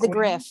art of the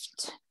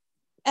grift.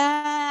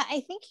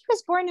 I think he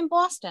was born in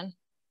Boston.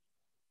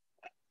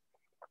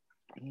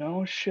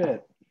 No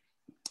shit.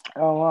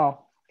 Oh,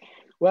 wow.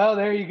 Well,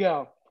 there you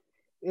go.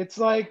 It's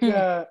like,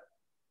 it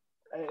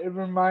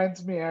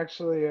reminds me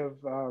actually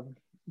of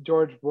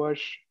George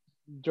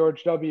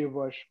W.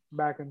 Bush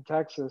back in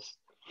Texas.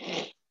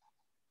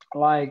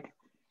 Like,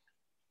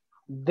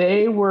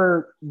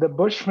 the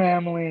Bush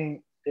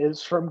family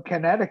is from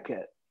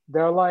Connecticut.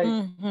 They're like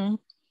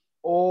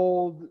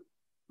old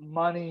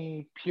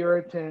money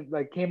Puritan,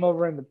 like came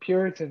over in the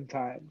Puritan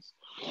times.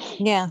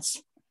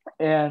 Yes.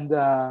 And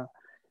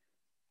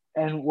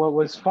what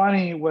was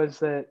funny was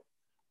that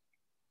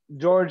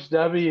George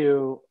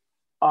W.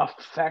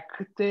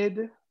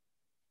 affected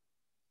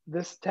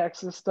this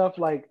Texas stuff.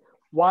 Like,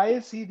 Why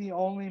is he the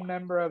only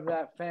member of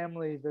that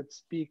family that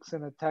speaks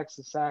in a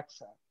Texas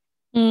accent?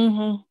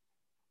 Mm-hmm.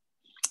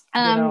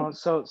 And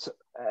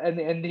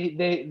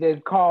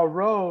Karl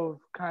Rove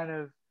kind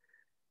of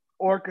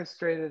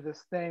orchestrated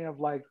this thing of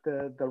like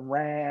the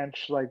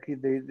ranch, like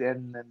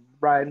and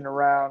riding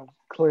around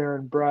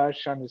clearing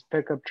brush on his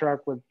pickup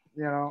truck with,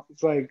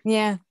 it's like,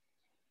 yeah,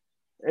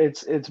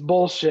 it's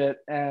bullshit.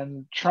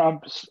 And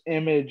Trump's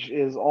image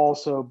is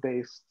also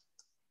based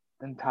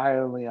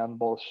entirely on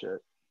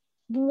bullshit.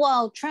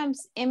 Well,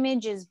 Trump's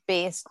image is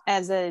based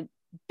as a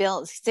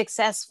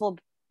successful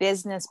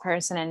business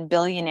person and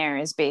billionaire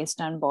is based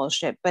on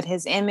bullshit, but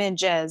his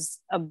image as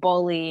a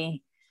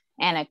bully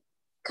and a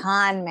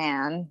con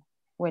man,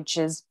 which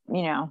is,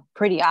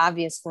 pretty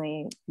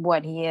obviously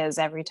what he is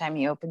every time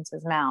he opens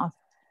his mouth,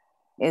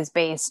 is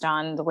based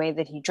on the way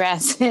that he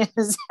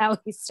dresses, how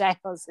he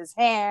styles his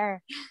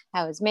hair,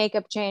 how his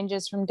makeup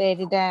changes from day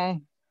to day.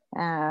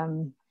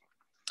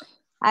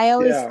 I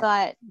always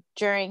thought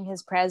during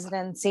his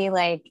presidency,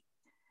 like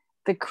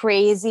the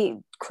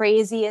craziest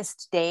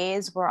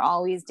days were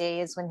always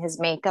days when his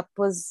makeup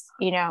was,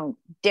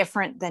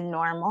 different than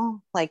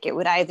normal. Like it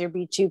would either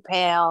be too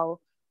pale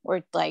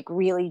or like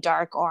really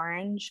dark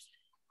orange.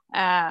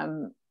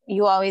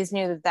 You always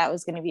knew that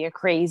was going to be a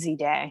crazy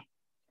day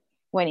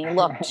when he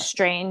looked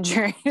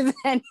stranger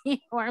than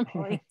he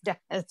normally does.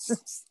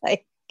 It's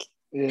like,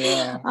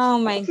 oh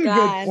my God.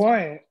 That's a good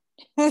point.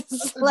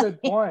 That's a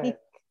good point.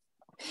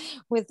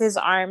 With his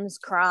arms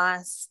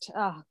crossed.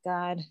 Oh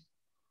God.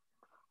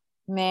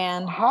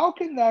 Man. How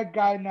can that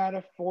guy not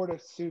afford a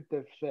suit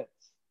that fits?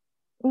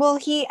 Well,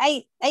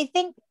 I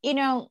think,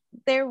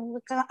 there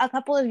a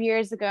couple of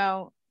years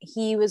ago,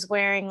 he was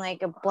wearing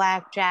like a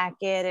black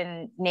jacket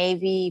and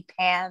navy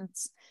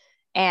pants.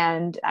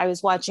 And I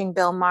was watching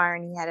Bill Maher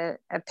and he had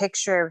a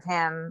picture of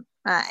him.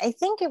 I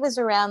think it was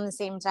around the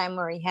same time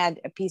where he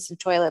had a piece of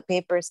toilet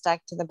paper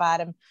stuck to the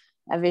bottom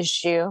of his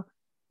shoe.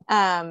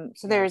 So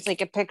there was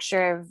like a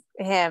picture of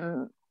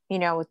him,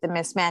 with the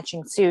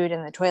mismatching suit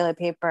and the toilet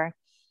paper.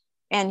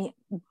 And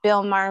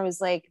Bill Maher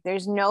was like,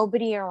 there's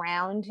nobody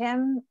around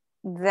him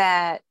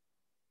that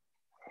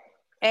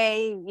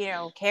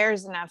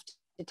cares enough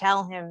to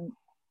tell him,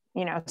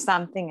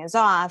 something is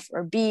off,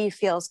 or B,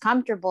 feels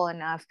comfortable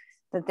enough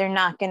that they're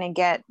not going to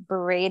get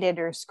berated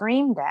or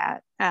screamed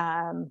at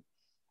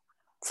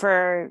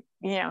for,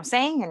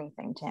 saying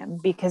anything to him,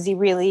 because he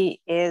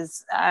really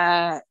is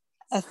a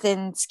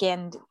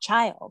thin-skinned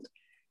child,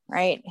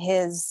 right?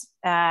 His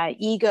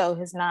ego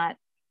has not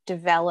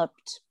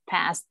developed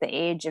past the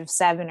age of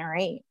 7 or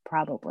 8,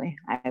 probably,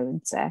 I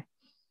would say.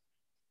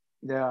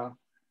 Yeah.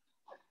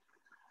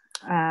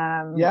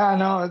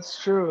 No,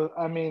 it's true.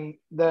 I mean,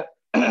 that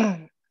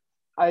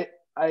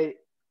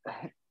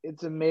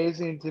it's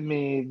amazing to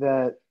me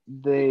that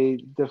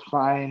they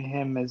define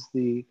him as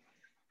the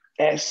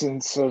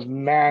essence of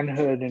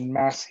manhood and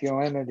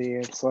masculinity.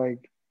 It's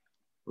like,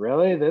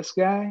 really, this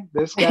guy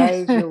is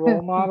your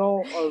role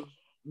model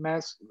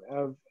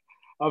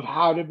of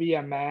how to be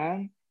a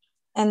man?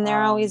 And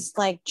they're always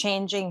like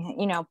changing,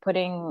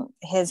 putting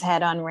his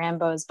head on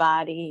Rambo's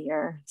body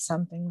or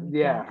something like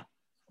that.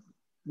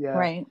 Yeah.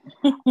 Right.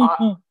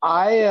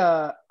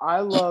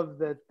 I love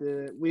that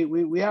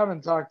we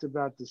haven't talked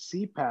about the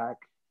CPAC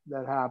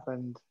that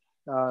happened.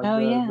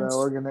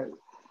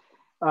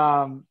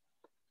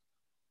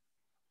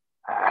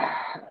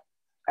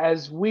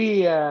 As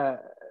we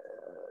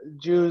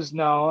Jews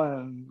know,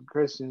 and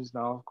Christians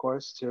know, of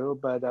course, too,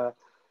 but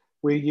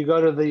you go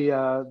to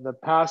the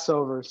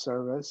Passover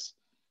service,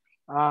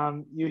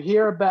 you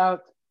hear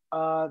about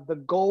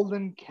the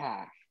golden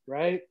calf,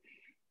 right?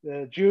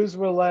 The Jews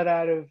were led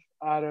out of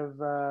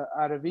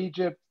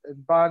Egypt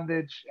in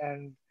bondage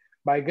and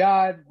by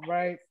God,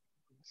 right?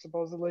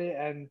 Supposedly,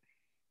 and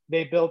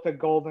they built a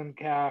golden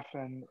calf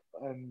and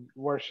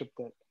worshipped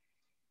it.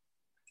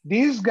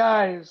 These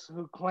guys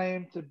who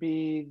claim to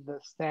be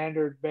the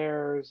standard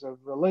bearers of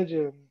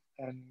religion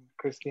and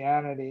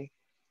Christianity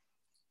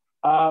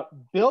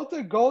built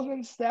a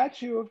golden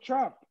statue of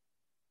Trump.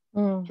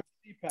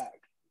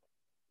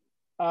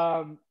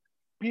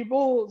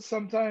 People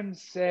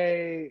sometimes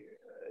say,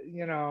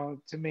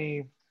 to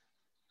me,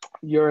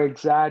 you're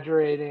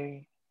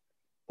exaggerating,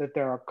 that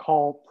they're a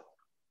cult,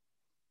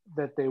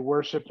 that they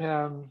worship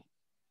him,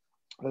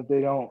 that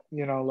they don't,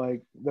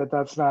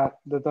 that's not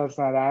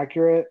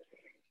accurate.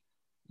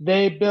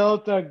 They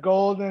built a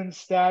golden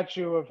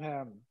statue of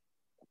him,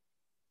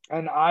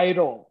 an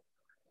idol.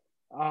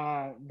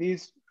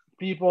 These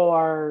people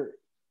are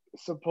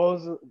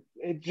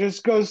it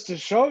just goes to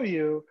show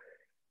you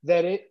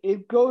that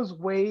it goes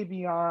way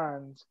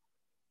beyond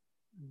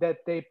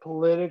that they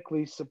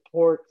politically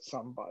support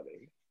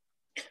somebody.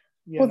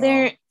 He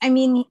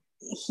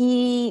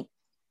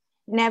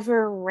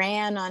never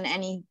ran on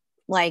any,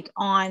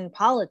 on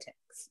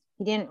politics.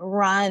 He didn't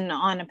run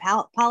on a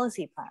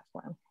policy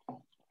platform.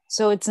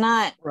 So it's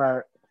not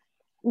right.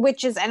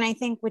 Which is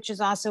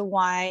also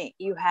why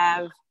you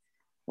have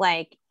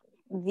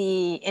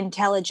the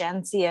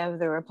intelligentsia of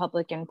the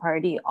Republican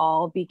Party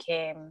all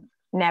became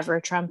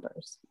never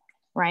Trumpers.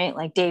 right?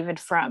 Like David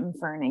Frum,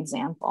 for an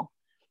example.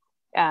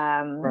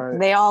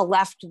 They all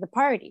left the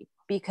party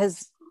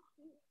because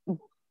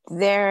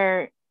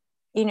there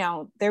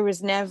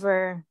was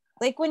never,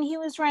 like when he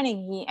was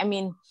running,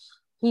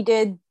 he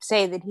did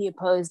say that he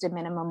opposed a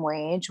minimum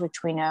wage,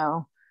 which we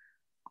know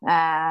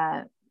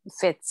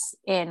fits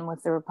in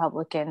with the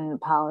Republican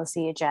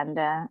policy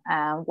agenda,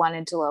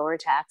 wanted to lower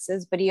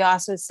taxes, but he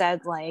also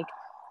said like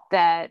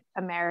that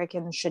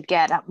Americans should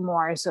get up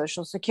more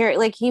Social Security.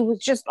 Like he was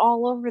just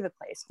all over the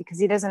place because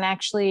he doesn't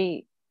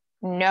actually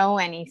know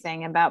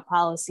anything about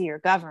policy or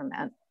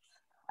government.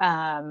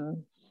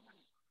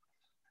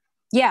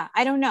 Yeah,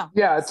 I don't know.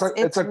 Yeah,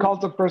 it's a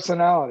cult of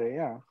personality.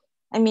 Yeah.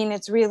 I mean,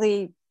 it's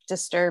really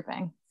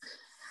disturbing.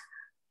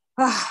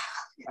 But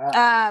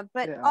yeah.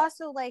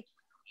 Also like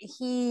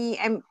he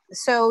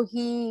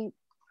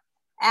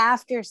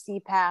after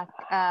CPAC,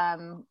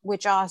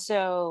 which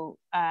also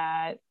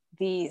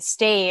the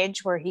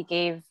stage where he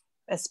gave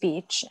a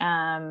speech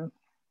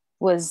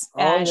was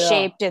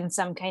shaped in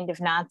some kind of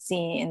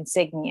Nazi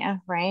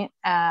insignia, right?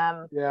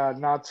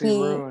 Nazi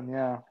ruin,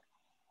 yeah.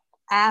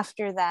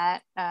 After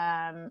that,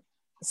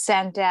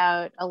 sent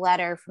out a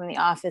letter from the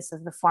office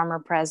of the former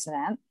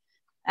president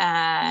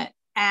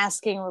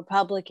asking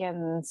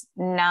Republicans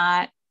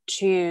not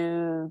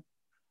to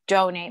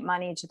donate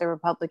money to the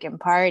Republican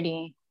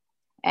Party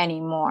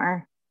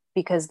anymore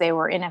because they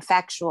were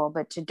ineffectual,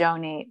 but to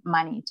donate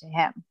money to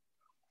him.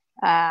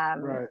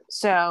 Right.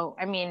 So,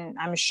 I mean,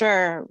 I'm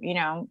sure,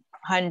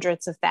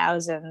 hundreds of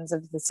thousands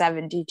of the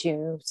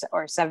 72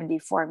 or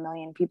 74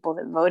 million people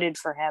that voted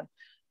for him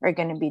are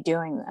going to be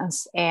doing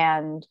this.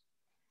 And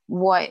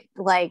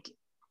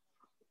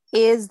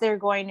is there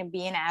going to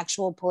be an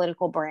actual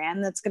political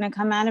brand that's going to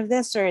come out of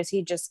this, or is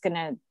he just going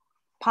to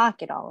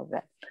pocket all of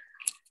it?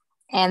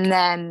 And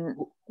then,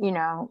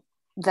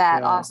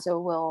 that also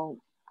will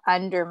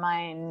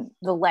undermine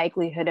the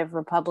likelihood of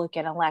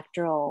Republican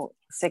electoral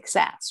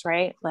success,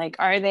 right? Like,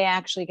 are they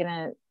actually going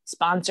to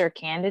sponsor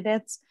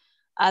candidates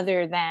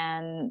other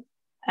than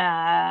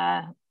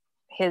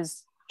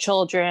his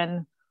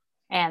children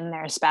and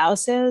their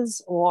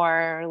spouses?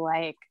 Or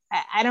like,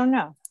 I don't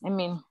know. I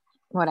mean,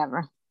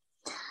 whatever.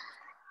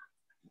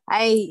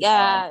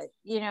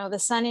 The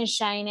sun is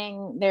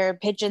shining. There are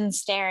pigeons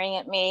staring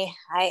at me.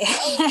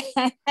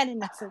 I had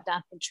enough of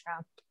Donald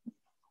Trump.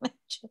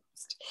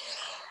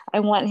 I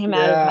want him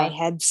out of my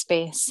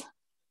headspace.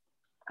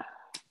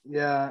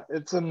 Yeah,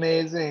 it's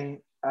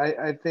amazing.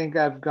 I think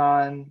I've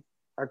gone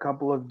a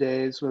couple of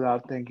days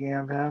without thinking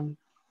of him,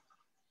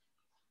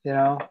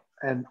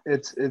 and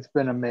it's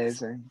been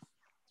amazing.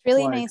 It's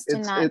really nice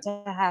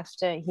to have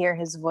to hear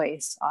his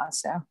voice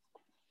also.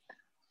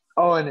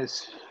 Oh, and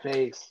his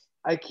face.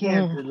 I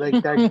can't,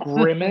 like that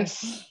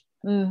grimace.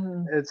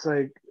 Mm-hmm. It's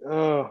like,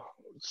 oh,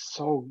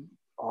 so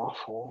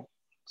awful.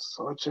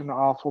 Such an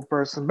awful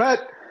person.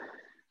 But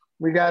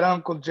we got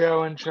Uncle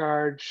Joe in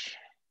charge.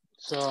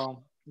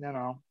 So,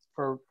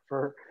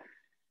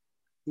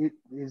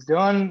 he's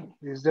doing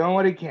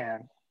what he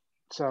can.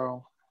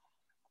 So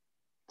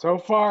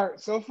far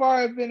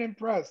I've been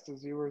impressed,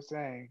 as you were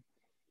saying.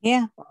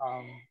 Yeah.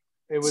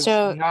 It was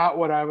not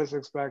what I was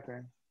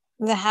expecting.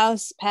 The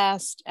House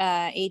passed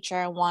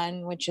HR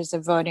 1, which is a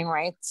voting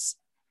rights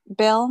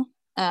bill,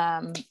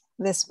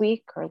 this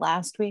week or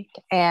last week,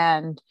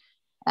 and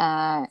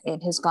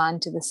it has gone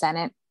to the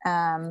Senate.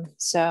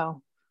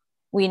 So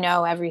we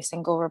know every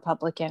single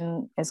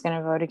Republican is going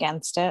to vote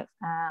against it.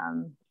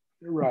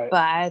 Right.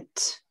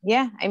 But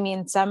yeah, I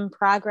mean, some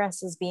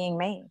progress is being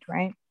made,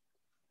 right?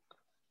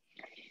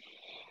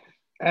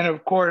 And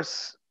of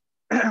course,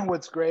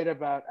 what's great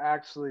about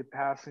actually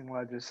passing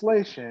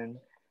legislation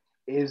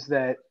is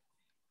that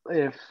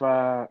if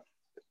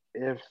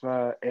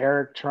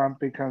Eric Trump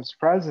becomes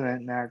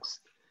president next,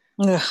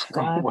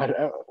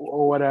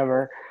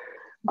 whatever,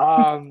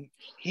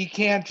 he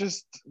can't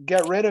just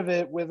get rid of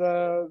it with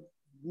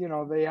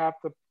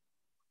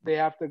they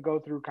have to go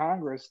through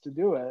Congress to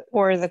do it,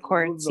 or the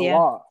courts,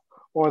 law,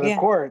 or the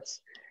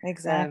courts,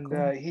 exactly.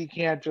 And he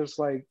can't just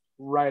like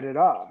write it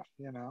off,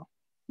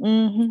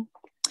 Mm-hmm.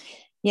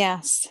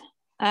 Yes.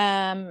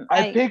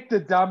 I picked the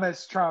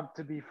dumbest Trump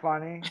to be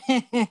funny.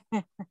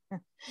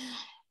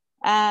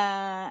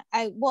 I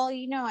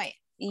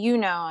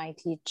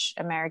teach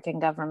American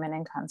government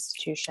and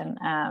Constitution.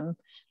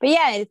 But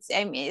yeah,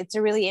 it's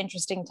a really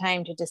interesting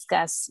time to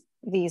discuss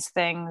these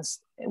things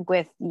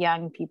with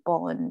young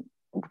people and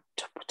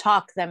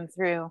talk them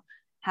through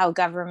how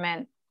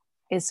government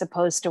is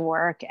supposed to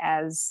work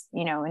as,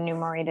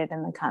 enumerated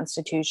in the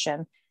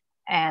Constitution,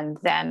 and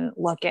then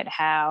look at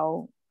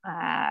how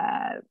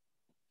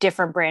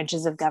different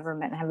branches of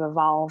government have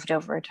evolved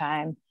over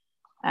time.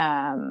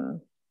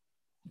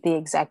 The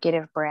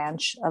executive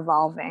branch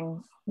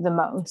evolving the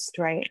most,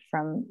 right,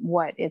 from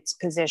what its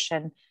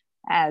position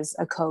as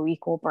a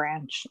co-equal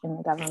branch in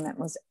the government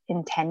was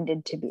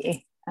intended to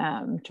be,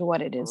 to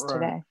what it is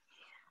today.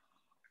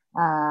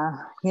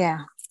 Yeah.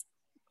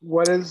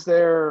 What is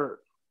their,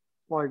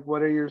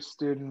 what are your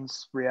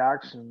students'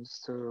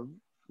 reactions to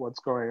what's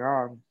going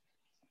on?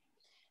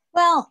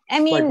 Well, I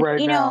mean,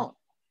 now.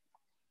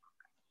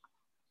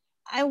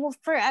 I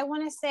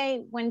want to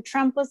say when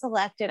Trump was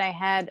elected, I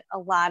had a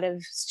lot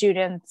of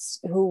students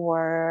who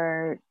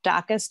were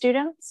DACA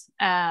students,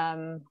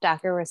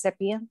 DACA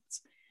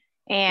recipients,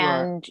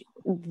 and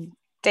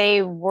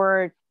they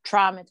were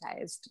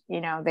traumatized.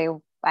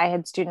 I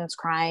had students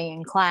crying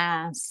in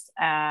class,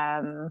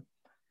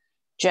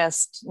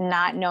 just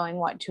not knowing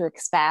what to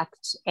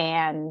expect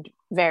and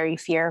very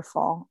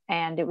fearful.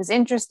 And it was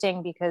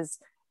interesting because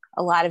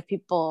a lot of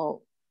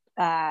people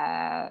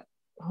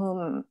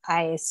whom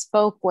I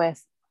spoke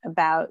with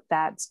about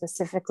that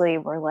specifically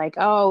were like,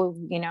 oh,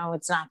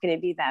 it's not going to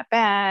be that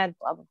bad,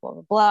 blah, blah, blah,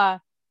 blah, blah.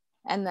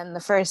 And then the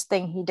first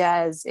thing he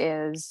does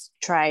is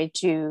try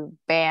to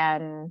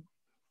ban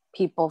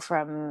people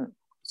from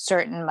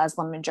certain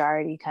Muslim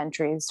majority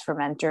countries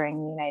from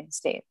entering the United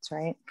States,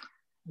 right?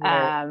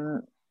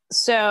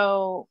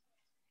 So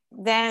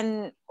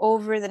then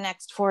over the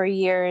next 4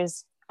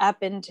 years,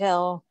 up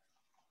until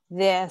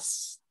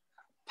this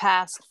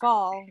past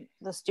fall,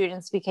 the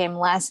students became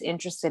less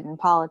interested in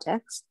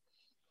politics.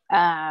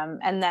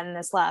 And then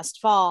this last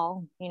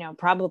fall,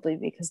 probably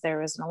because there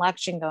was an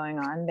election going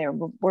on, there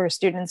were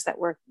students that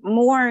were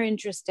more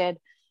interested,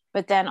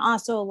 but then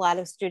also a lot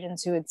of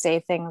students who would say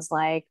things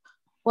like,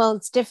 well,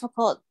 it's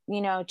difficult,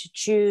 to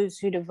choose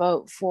who to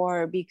vote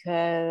for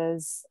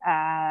because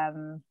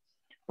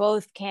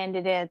both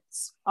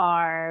candidates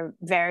are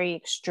very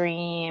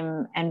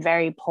extreme and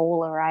very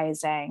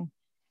polarizing.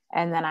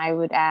 And then I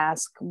would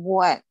ask,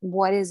 what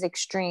is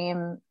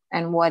extreme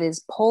and what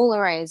is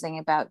polarizing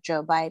about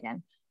Joe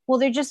Biden? Well,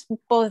 they're just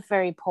both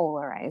very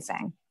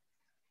polarizing.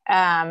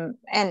 And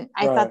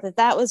I thought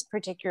that was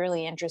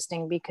particularly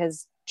interesting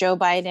because Joe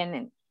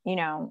Biden,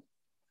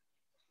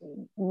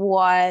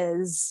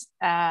 was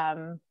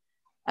a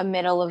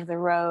middle of the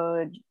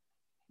road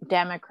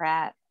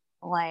Democrat,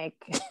 like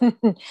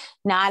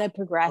not a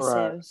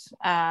progressive.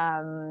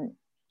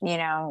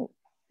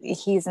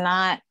 He's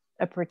not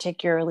a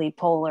particularly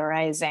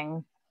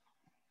polarizing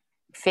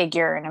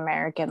figure in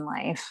American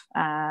life.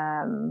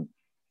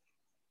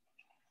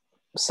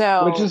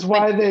 Which is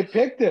why they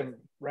picked him,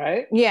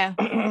 right? Yeah.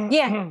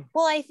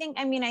 Well, I think,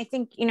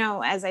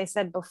 as I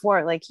said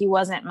before, like he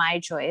wasn't my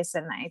choice.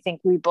 And I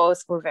think we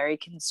both were very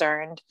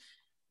concerned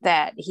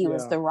that he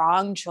was the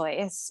wrong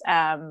choice.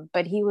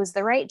 But he was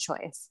the right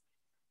choice.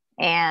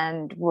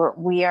 And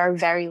we are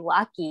very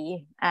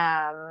lucky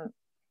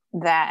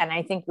that, and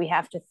I think we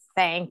have to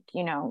thank,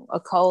 a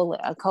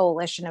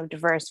coalition of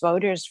diverse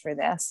voters for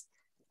this,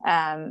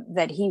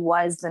 that he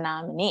was the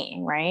nominee,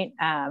 right?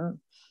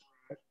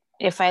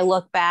 If I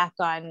look back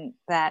on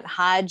that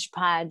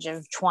hodgepodge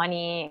of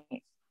 20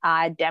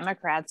 odd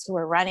Democrats who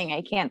were running,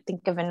 I can't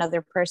think of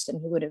another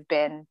person who would have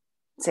been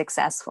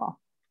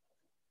successful.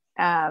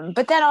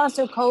 But then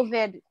also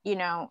COVID,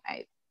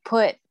 I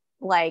put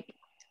like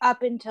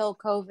up until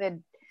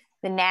COVID,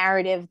 the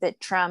narrative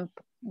that Trump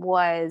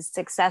was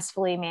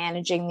successfully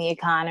managing the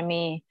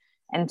economy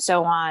and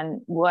so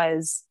on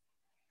was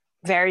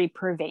very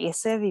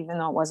pervasive, even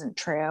though it wasn't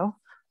true.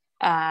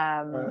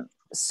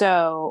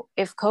 So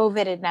if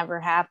COVID had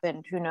never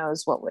happened, who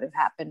knows what would have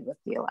happened with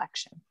the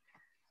election.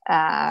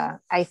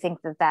 I think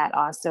that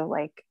also,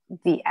 like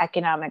the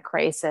economic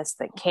crisis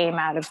that came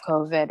out of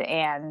COVID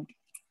and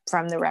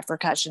from the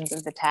repercussions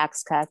of the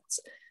tax cuts,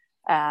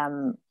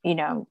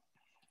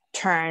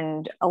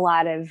 turned a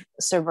lot of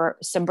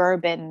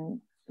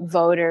suburban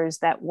voters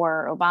that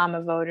were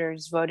Obama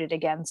voters, voted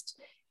against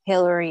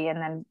Hillary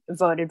and then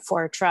voted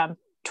for Trump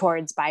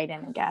towards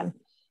Biden again.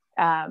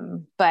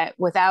 But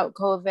without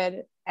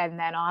COVID, and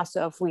then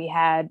also if we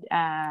had,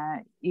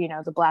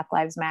 the Black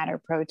Lives Matter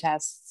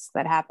protests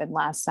that happened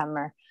last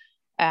summer,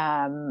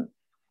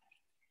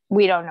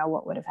 we don't know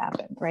what would have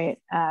happened, right?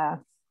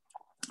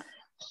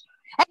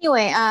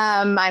 Anyway,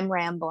 I'm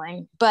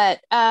rambling,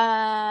 but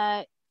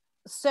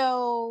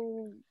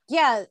so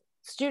yeah,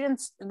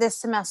 students this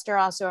semester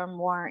also are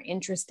more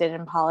interested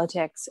in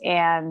politics,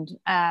 and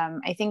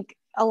I think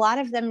a lot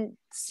of them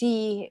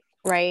see,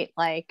 right,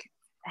 like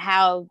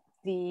how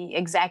the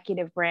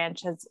executive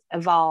branch has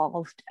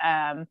evolved,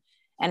 and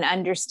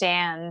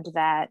understand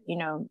that,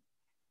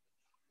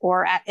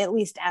 or at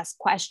least ask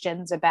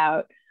questions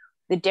about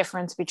the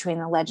difference between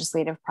the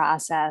legislative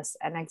process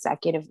and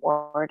executive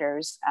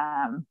orders.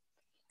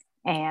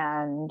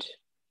 And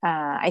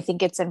I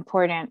think it's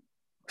important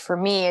for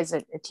me as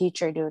a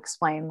teacher to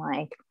explain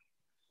like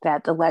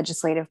that the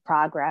legislative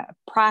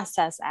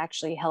process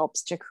actually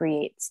helps to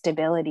create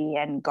stability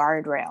and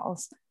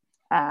guardrails.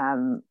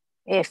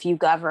 If you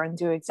govern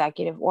through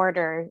executive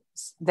orders,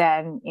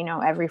 then,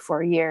 every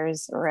 4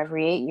 years or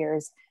every 8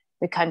 years,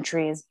 the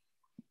country is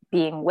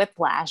being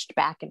whiplashed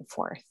back and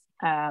forth.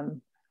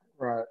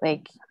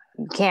 Like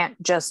you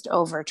can't just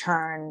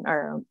overturn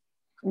or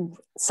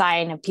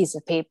sign a piece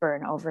of paper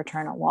and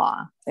overturn a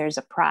law. There's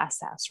a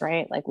process,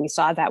 right? Like we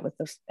saw that with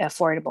the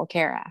Affordable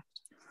Care Act.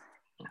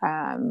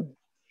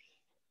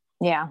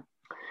 Yeah.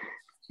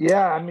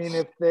 I mean,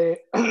 if they,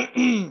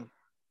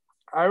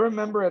 I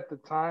remember at the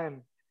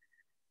time,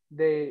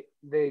 they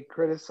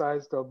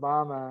criticized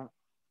Obama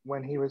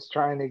when he was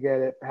trying to get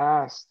it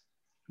passed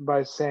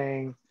by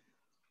saying,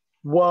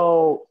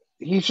 Well,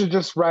 he should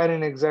just write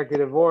an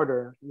executive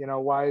order.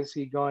 Why is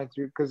he going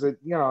through? Because it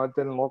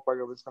didn't look like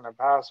it was going to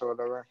pass or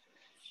whatever.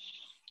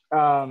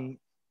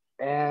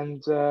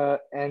 And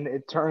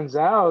it turns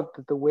out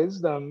that the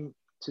wisdom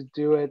to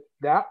do it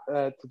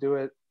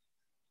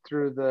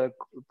through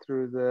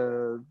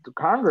the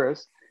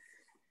Congress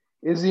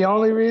is the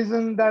only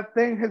reason that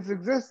thing has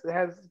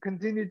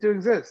continued to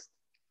exist.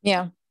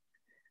 Yeah.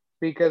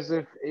 Because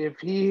if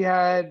he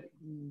had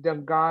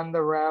gone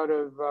the route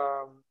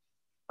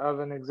of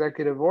an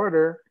executive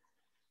order,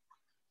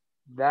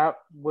 that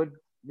would,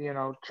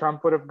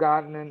 Trump would have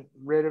gotten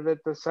rid of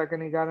it the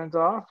second he got into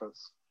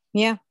office.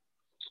 Yeah.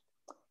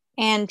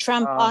 And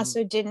Trump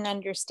also didn't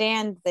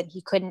understand that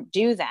he couldn't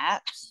do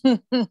that.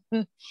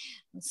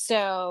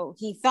 So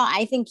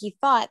I think he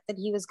thought that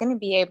he was going to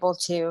be able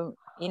to,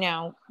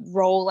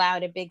 roll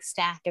out a big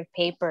stack of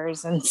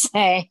papers and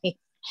say,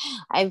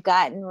 I've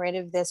gotten rid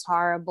of this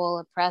horrible,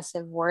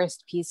 oppressive,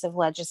 worst piece of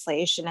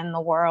legislation in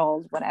the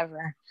world,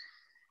 whatever.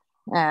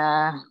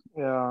 Yeah.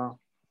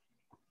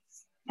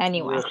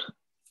 Anyway.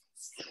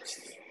 Yeah.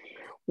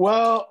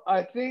 Well,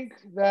 I think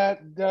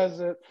that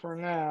does it for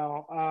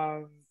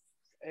now.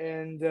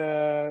 And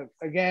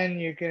again,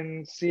 you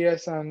can see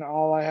us on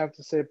All I Have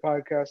to Say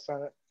podcast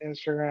on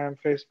Instagram,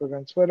 Facebook,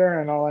 and Twitter,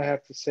 and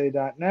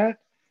allihavetosay.net.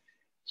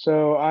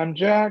 So I'm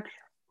Jack.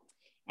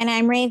 And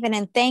I'm Raven,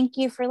 and thank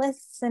you for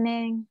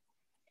listening.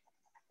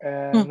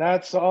 And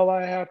that's all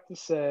I have to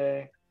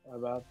say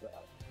about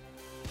that.